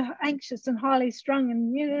was always anxious and highly strung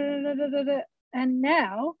and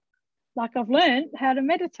now, like, I've learned how to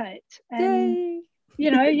meditate. And Yay.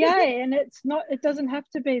 you know, yay. And it doesn't have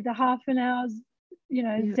to be the half an hour's, you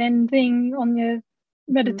know, Zen thing on your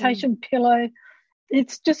meditation pillow.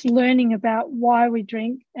 It's just learning about why we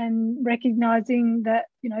drink and recognizing that,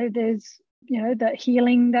 you know, there's, you know, that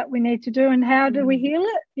healing that we need to do. And how do we heal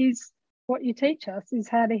it is what you teach us, is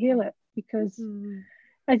how to heal it. Because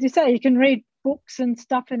as you say, you can read books and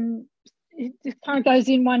stuff and it just kind of goes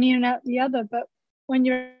in one ear and out the other. But when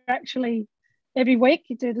you're actually, every week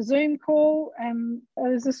you do the Zoom call, and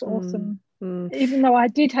it was just awesome. Even though I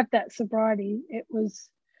did have that sobriety, it was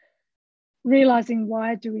realizing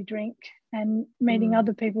why do we drink and meeting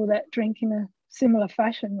other people that drink in a similar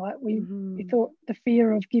fashion. Like we thought the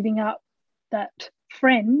fear of giving up that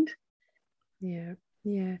friend. Yeah.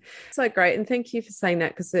 So great. And thank you for saying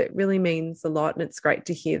that, because it really means a lot, and it's great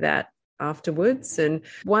to hear that afterwards. And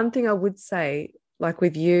one thing I would say, like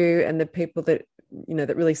with you and the people that, you know,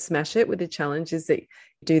 that really smash it with the challenge, is that you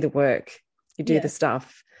do the work, you do the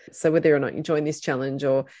stuff. So whether or not you join this challenge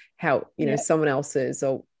or how, you know, someone else's,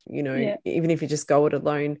 or, you know, even if you just go it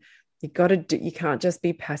alone, you can't just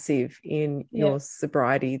be passive in your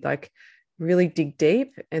sobriety. Like, really dig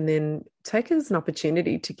deep and then take it as an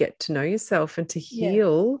opportunity to get to know yourself and to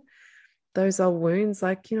heal those old wounds.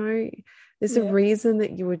 Like, you know, there's a reason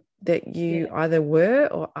that you either were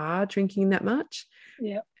or are drinking that much.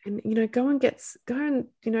 Yeah. And, you know, go and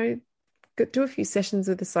you know, do a few sessions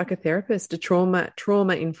with a psychotherapist, a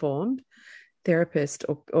trauma-informed therapist,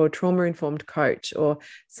 or trauma-informed coach, or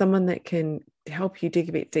someone that can help you dig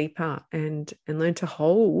a bit deeper and learn to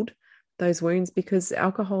hold those wounds, because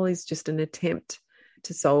alcohol is just an attempt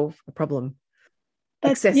to solve a problem.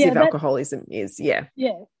 Excessive alcoholism is, You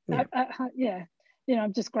know,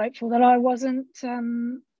 I'm just grateful that I wasn't,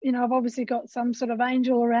 you know, I've obviously got some sort of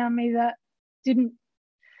angel around me that didn't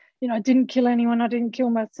kill anyone. I didn't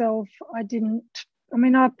kill myself. I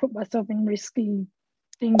put myself in risky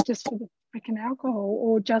things just for the freaking alcohol,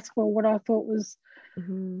 or just for what I thought was,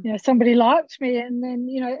 you know, somebody liked me. And then,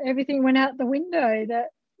 you know, everything went out the window that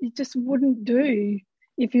you just wouldn't do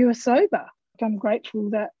if you were sober. I'm grateful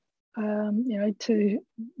that, you know, to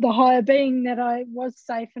the higher being, that I was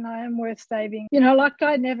safe and I am worth saving. You know, like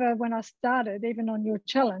when I started, even on your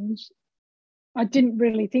challenge, I didn't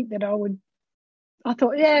really think that I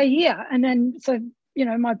thought, yeah. And then, so, you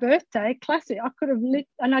know, my birthday, classic, I could have lit,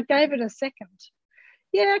 and I gave it a second.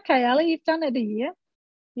 Yeah, okay, Ali, you've done it a year.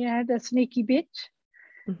 You know, the sneaky bitch.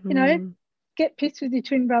 You know, get pissed with your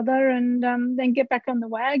twin brother and then get back on the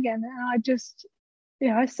wagon. And I just, you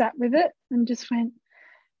know, sat with it and just went,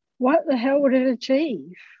 what the hell would it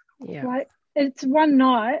achieve? Yeah. Like, it's one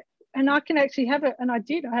night and I can actually have it. And I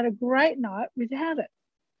did. I had a great night without it.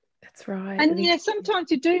 That's right. And yeah,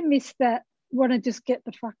 sometimes you do miss that, you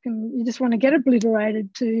just want to get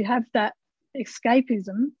obliterated to have that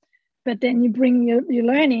escapism. But then you bring your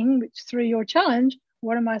learning, which through your challenge,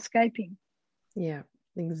 what am I escaping? Yeah,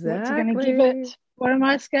 exactly. What's going to give it? What am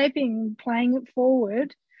I escaping? Playing it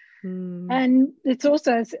forward. And it's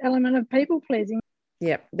also an element of people pleasing.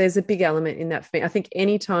 Yeah, there's a big element in that for me. I think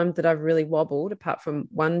any time that I've really wobbled, apart from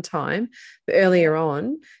one time, but earlier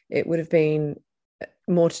on, it would have been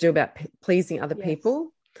more to do about pleasing other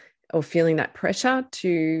people, or feeling that pressure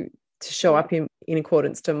to show up in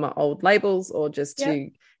accordance to my old labels, or just to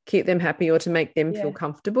keep them happy, or to make them feel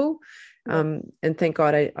comfortable. And thank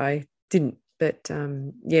God I didn't. But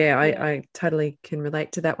I totally can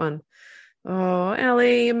relate to that one. Oh,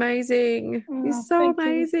 Ali, amazing. You're so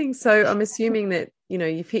amazing. You. So I'm assuming that, you know,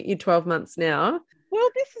 you've hit your 12 months now. Well,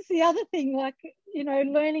 this is the other thing, like, you know,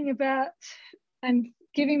 learning about and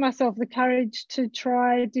giving myself the courage to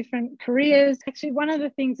try different careers. Actually, one of the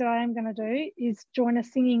things that I am going to do is join a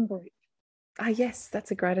singing group. Yes, that's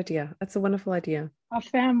a great idea. That's a wonderful idea. I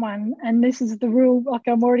found one, and this is the rule. Like,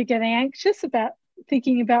 I'm already getting anxious about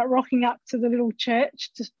thinking about rocking up to the little church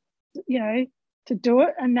to, you know, to do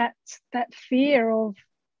it. And that's that fear of,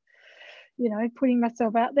 you know, putting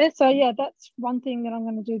myself out there. So yeah, that's one thing that I'm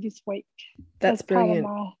going to do this week. That's brilliant.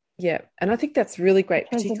 Yeah. And I think that's really great,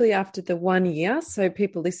 Present. particularly after the 1 year. So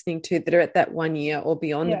people listening to that are at that 1 year or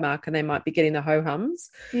beyond Yeah. mark, and they might be getting the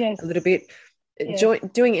ho-hums Yes. a little bit. Yes.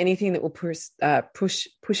 Doing anything that will push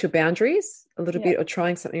your boundaries a little bit, or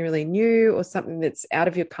trying something really new or something that's out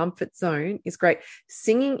of your comfort zone is great.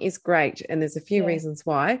 Singing is great. And there's a few reasons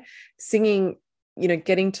why. Singing,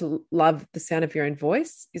 getting to love the sound of your own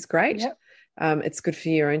voice is great. Yep. It's good for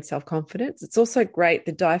your own self-confidence. It's also great.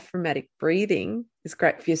 The diaphragmatic breathing is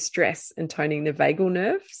great for your stress and toning the vagal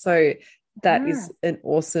nerve. So that is an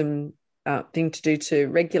awesome thing to do to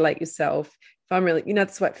regulate yourself. If I'm really,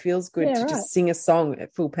 that's why it feels good to just sing a song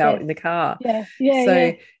at full power in the car.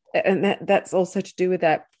 And that's also to do with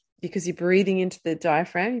that, because you're breathing into the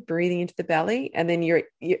diaphragm, you're breathing into the belly, and then you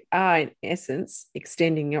are in essence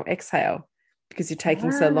extending your exhale, because you're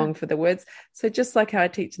taking so long for the words. So just like how I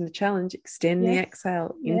teach in the challenge, extend the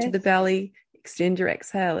exhale into the belly, extend your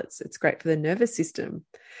exhale. It's great for the nervous system.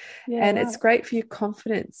 And it's great for your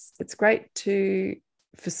confidence. It's great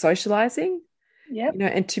for socializing.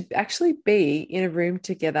 And to actually be in a room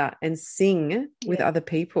together and sing with other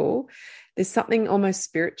people. There's something almost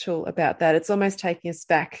spiritual about that. It's almost taking us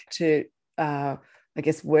back to, I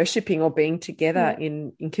guess, worshiping or being together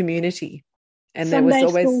in community. And Sunday there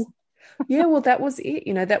was always, school. that was it.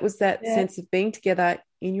 That was that sense of being together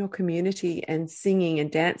in your community, and singing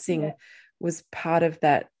and dancing was part of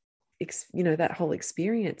that, that whole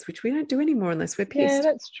experience, which we don't do anymore unless we're pissed. Yeah,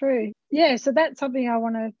 that's true. Yeah, so that's something I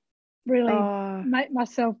want to really not make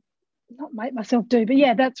myself do,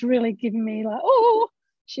 but that's really giving me like,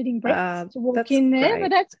 shitting breath to walk in there. Great. But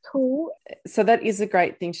that's cool. So that is a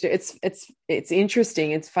great thing to do. It's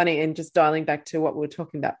interesting. It's funny. And just dialing back to what we were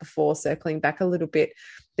talking about before, circling back a little bit,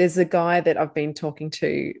 there's a guy that I've been talking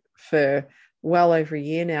to for well over a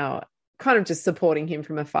year now, kind of just supporting him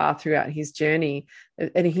from afar throughout his journey.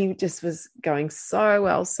 And he just was going so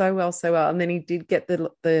well. And then he did get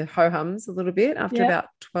the ho-hums a little bit after about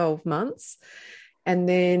 12 months. And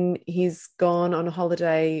then he's gone on a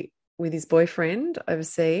holiday with his boyfriend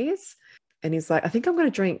overseas. And he's like, I think I'm going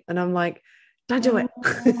to drink. And I'm like, don't do it.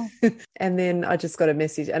 And then I just got a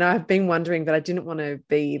message, and I've been wondering, but I didn't want to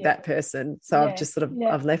be that person. So I've just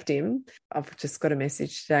I've left him. I've just got a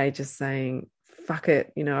message today just saying, fuck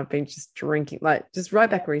it. I've been just drinking, like just right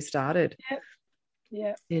back where he started.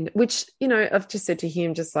 Yeah. And which, I've just said to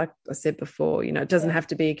him, just like I said before, it doesn't have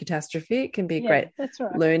to be a catastrophe. It can be a great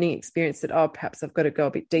learning experience that, perhaps I've got to go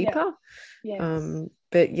a bit deeper.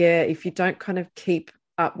 But if you don't kind of keep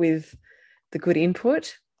up with the good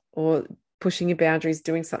input or pushing your boundaries,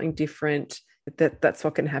 doing something different, that's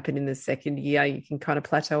what can happen in the second year. You can kind of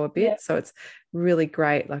plateau a bit. So it's really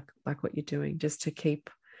great, like what you're doing, just to keep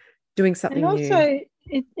doing something and also,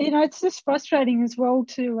 new. It's just frustrating as well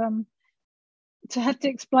to have to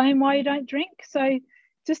explain why you don't drink. So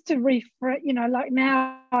just to like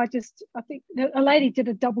now, I think a lady did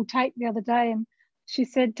a double take the other day, and she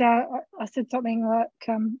said, I said something like,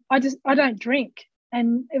 I don't drink.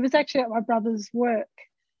 And it was actually at my brother's work.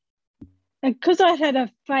 And because I had a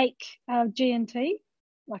fake G&T,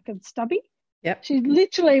 like a stubby, she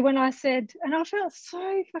literally, when I said, and I felt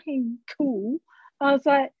so fucking cool, I was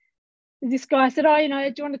like, this guy said, do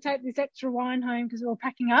you want to take this extra wine home because we were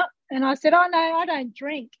packing up? And I said, no, I don't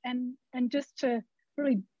drink. And just to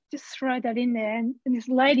really just throw that in there. And this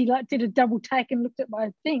lady did a double take and looked at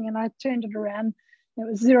my thing, and I turned it around. And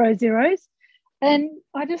it was 0 zeros. And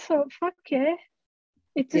I just thought, fuck yeah.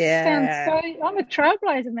 It just sounds so, I'm a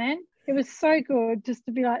trailblazer, man. It was so good just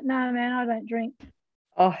to be like, no, man, I don't drink.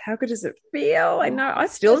 Oh, how good does it feel? I know. I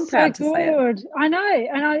still am proud to say it. I know.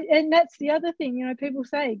 And that's the other thing, people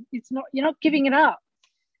say you're not giving it up,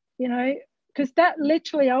 because that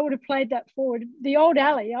literally, I would have played that forward. The old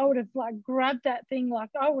Ali, I would have grabbed that thing,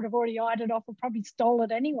 I would have already eyed it off or probably stole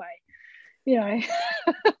it anyway, and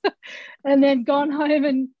then gone home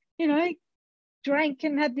and, drank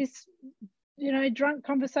and had this, drunk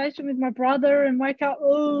conversation with my brother and wake up,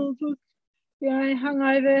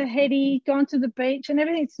 hungover, heady, gone to the beach, and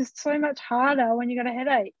everything's just so much harder when you got a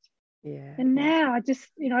headache. Yeah. And now I just,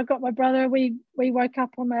 I got my brother, we woke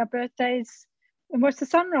up on our birthdays and watched the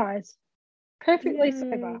sunrise. Perfectly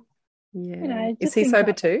sober. Yeah. Is he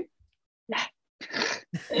sober too? Yeah.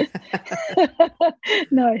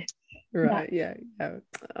 No. Right. No. Yeah.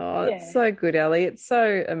 Oh, it's so good, Ellie. It's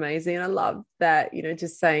so amazing. I love that,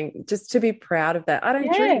 just to be proud of that. I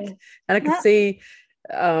don't drink. And I can see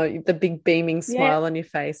the big beaming smile on your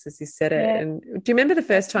face as you said it. And do you remember the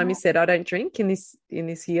first time you said, I don't drink in this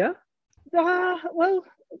year? Well,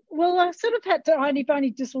 I sort of had to, I've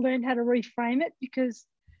only just learned how to reframe it, because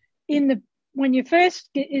when you first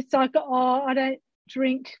get, it's like, I don't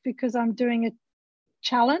drink because I'm doing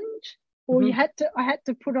challenge, or I had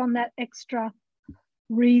to put on that extra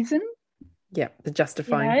reason. Yeah, the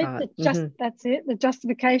justifying part. That's it, the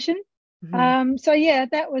justification. So yeah,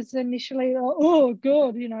 that was initially, oh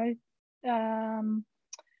God, there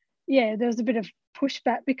was a bit of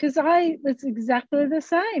pushback because I was exactly the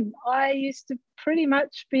same. I used to pretty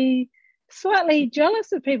much be slightly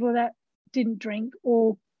jealous of people that didn't drink,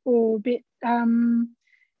 or a bit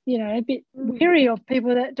a bit weary of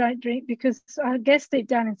people that don't drink, because I guess deep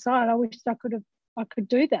down inside I wished I could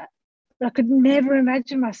do that, but I could never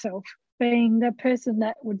imagine myself being the person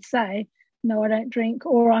that would say, no, I don't drink,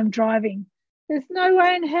 or I'm driving. There's no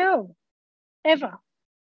way in hell, ever.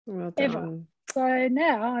 Well done. Ever. So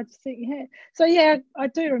now I just think, So yeah, I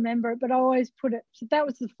do remember it, but I always put it. So that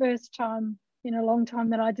was the first time in a long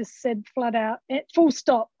time that I just said flat out, full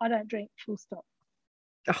stop, I don't drink, full stop.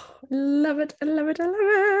 Oh, I love it. I love it. I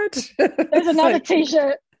love it. There's another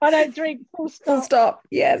T-shirt. I don't drink, full stop. Full stop.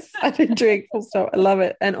 Yes, I don't drink, full stop. I love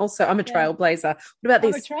it. And also, I'm a trailblazer. What about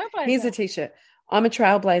this? I'm a trailblazer. Here's a T-shirt. I'm a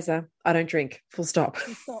trailblazer. I don't drink, full stop.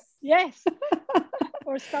 Full stop. Yes.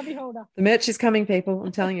 Or a stubby holder. The merch is coming, people.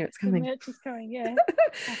 I'm telling you, it's coming. The merch is coming, yeah.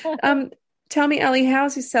 Tell me, Ali,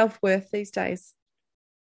 how's your self-worth these days?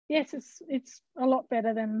 Yes, it's a lot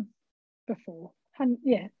better than before.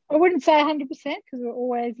 Yeah, I wouldn't say 100% because we're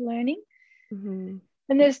always learning. And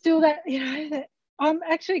there's still that, that I'm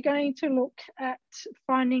actually going to look at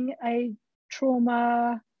finding a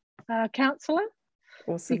trauma counsellor.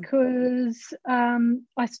 Awesome. Because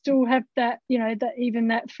I still have that, that even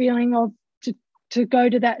that feeling of to go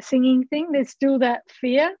to that singing thing. There's still that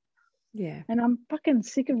fear. Yeah. And I'm fucking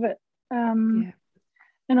sick of it. And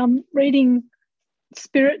I'm reading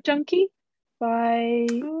Spirit Junkie by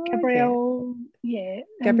Gabrielle. Yeah.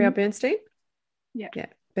 Gabrielle Bernstein? Yeah. Yeah.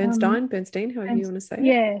 Bernstein, however you want to say it.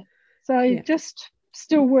 Yeah. So just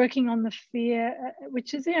still working on the fear,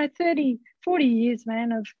 which is, 30, 40 years,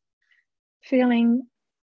 man, of feeling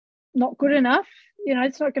not good enough.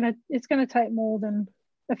 It's going to take more than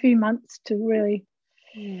a few months to really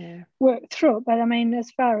work through it. But I mean,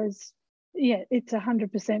 as far as, it's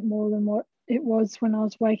 100% more than what it was when I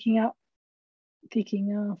was waking up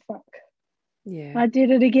thinking, oh, fuck. Yeah. I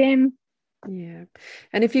did it again. Yeah.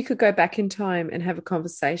 And if you could go back in time and have a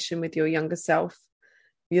conversation with your younger self,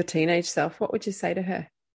 your teenage self, what would you say to her?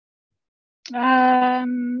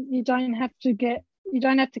 You don't have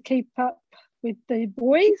to keep up with the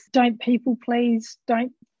boys. Don't people please.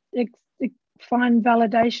 Don't find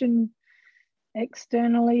validation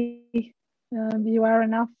externally. You are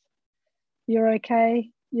enough. You're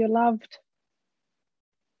okay. You're loved.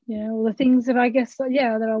 All the things that I guess,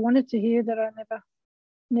 that I wanted to hear that I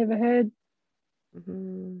never heard.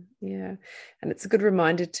 Yeah. And it's a good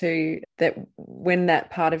reminder too that when that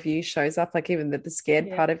part of you shows up, like even the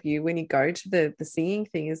scared part of you, when you go to the singing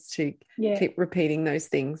thing, is to keep repeating those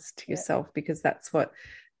things to yourself, because that's what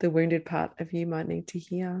the wounded part of you might need to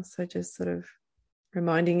hear. So just sort of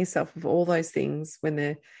reminding yourself of all those things when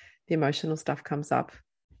the emotional stuff comes up.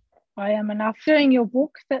 I am enough. Doing your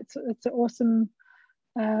book, it's an awesome.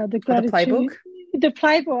 The gratitude, the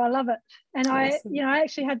playbook, I love it. And awesome. I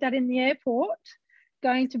actually had that in the airport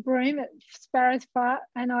going to Broome at Sparrows Park,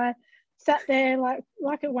 and I sat there like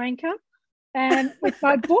a wanker and with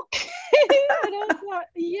my book and I was like,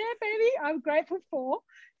 yeah, baby, I'm grateful for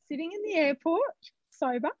sitting in the airport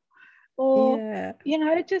sober, or I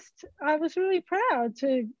was really proud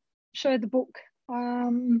to show the book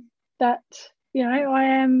that I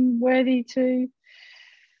am worthy to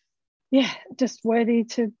just worthy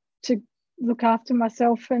to look after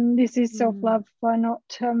myself, and this is self-love by not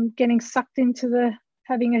getting sucked into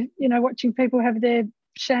watching people have their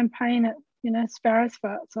champagne at Sparrows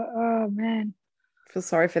Park. It's like, oh man, feel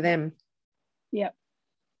sorry for them. Yeah.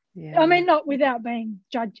 I mean, not without being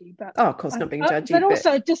judgy, but of course not being judgy, but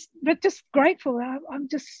also just grateful. I'm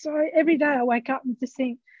just so, every day I wake up and just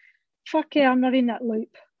think, fuck yeah, I'm not in that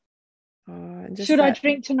loop. Should I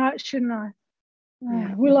drink tonight? Shouldn't I?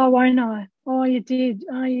 Will I, won't I? Oh, you did.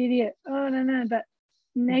 Oh, you idiot. Oh, no, that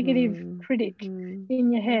negative critic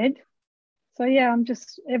in your head. So I'm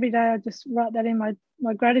just, every day I just write that in.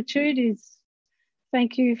 My gratitude is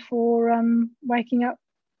thank you for waking up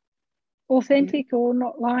authentic or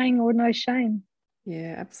not lying or no shame.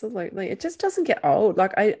 Yeah, absolutely. It just doesn't get old.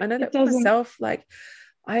 Like I know that for myself, like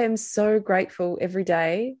I am so grateful every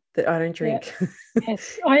day that I don't drink.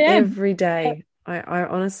 Yes, I am. Every day. I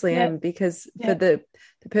honestly am, because for the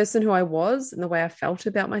person who I was and the way I felt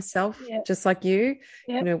about myself, just like you,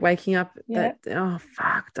 waking up that, oh,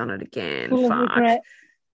 fuck, done it again. Full fuck. Of regret.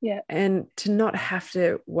 Yeah. And to not have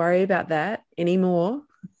to worry about that anymore.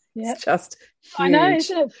 It's just huge. I know,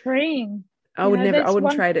 isn't it freeing? I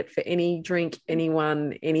wouldn't trade it for any drink,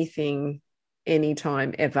 anyone, anything,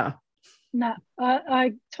 anytime, ever. No,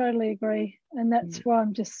 I totally agree. And that's why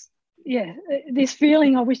I'm just, this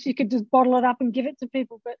feeling, I wish you could just bottle it up and give it to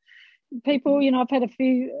people. But people, I've had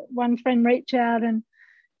one friend reach out, and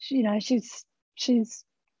she's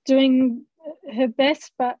doing her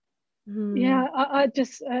best, but I'm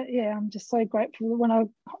just so grateful when I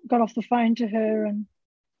got off the phone to her and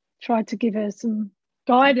tried to give her some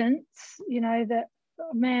guidance, that,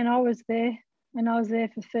 man, I was there, and I was there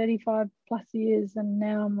for 35 plus years, and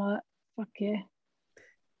now I'm like, fuck yeah.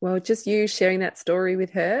 Well, just you sharing that story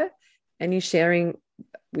with her, and you sharing,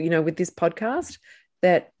 with this podcast,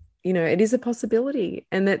 that, it is a possibility,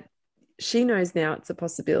 and that she knows now it's a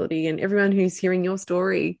possibility, and everyone who's hearing your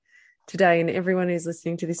story today and everyone who's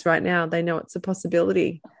listening to this right now, they know it's a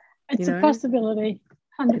possibility. It's a possibility,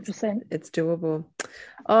 100%. It's doable.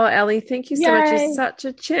 Oh, Ali, thank you so much. You're such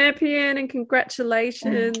a champion, and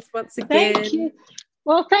congratulations once again. Thank you.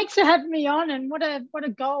 Well, thanks for having me on, and what a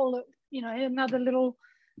goal, another little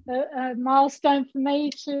milestone for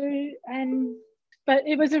me too. But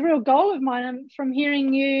it was a real goal of mine. From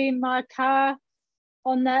hearing you in my car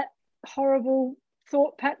on that horrible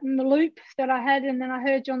thought pattern, the loop that I had, and then I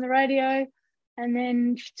heard you on the radio, and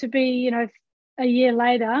then to be, a year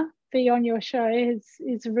later, be on your show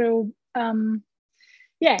is a real,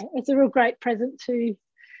 it's a real great present to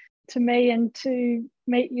me, and to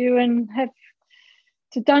meet you and have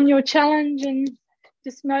to done your challenge, and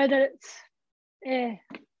just know that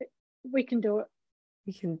we can do it.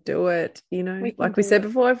 We can do it, like we said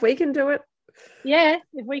before, if we can do it. Yeah,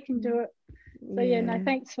 if we can do it. So,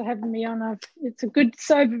 thanks for having me on. It's a good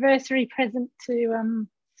soberversary present to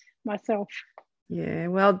myself. Yeah,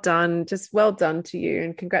 well done. Just well done to you,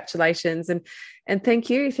 and congratulations. And thank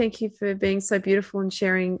you. Thank you for being so beautiful and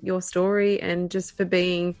sharing your story, and just for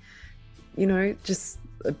being, just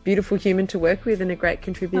a beautiful human to work with, and a great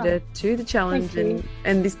contributor to the challenge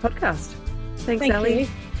and this podcast. Thanks, Ali.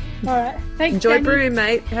 All right. Thanks, Enjoy Danny. Broome,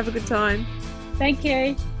 mate. Have a good time. Thank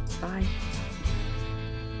you. Bye.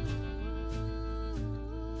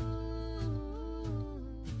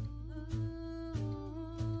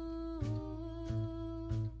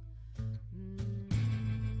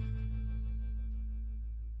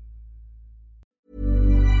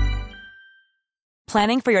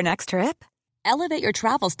 Planning for your next trip? Elevate your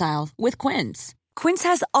travel style with Quince. Quince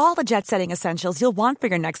has all the jet-setting essentials you'll want for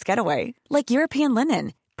your next getaway, like European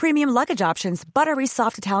linen, premium luggage options, buttery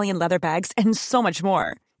soft Italian leather bags, and so much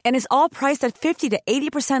more. And is all priced at 50 to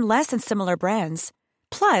 80% less than similar brands.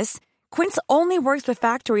 Plus, Quince only works with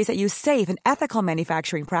factories that use safe and ethical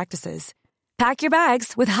manufacturing practices. Pack your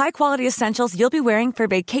bags with high-quality essentials you'll be wearing for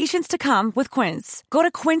vacations to come with Quince. Go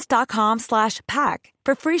to quince.com/pack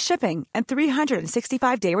for free shipping and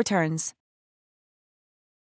 365-day returns.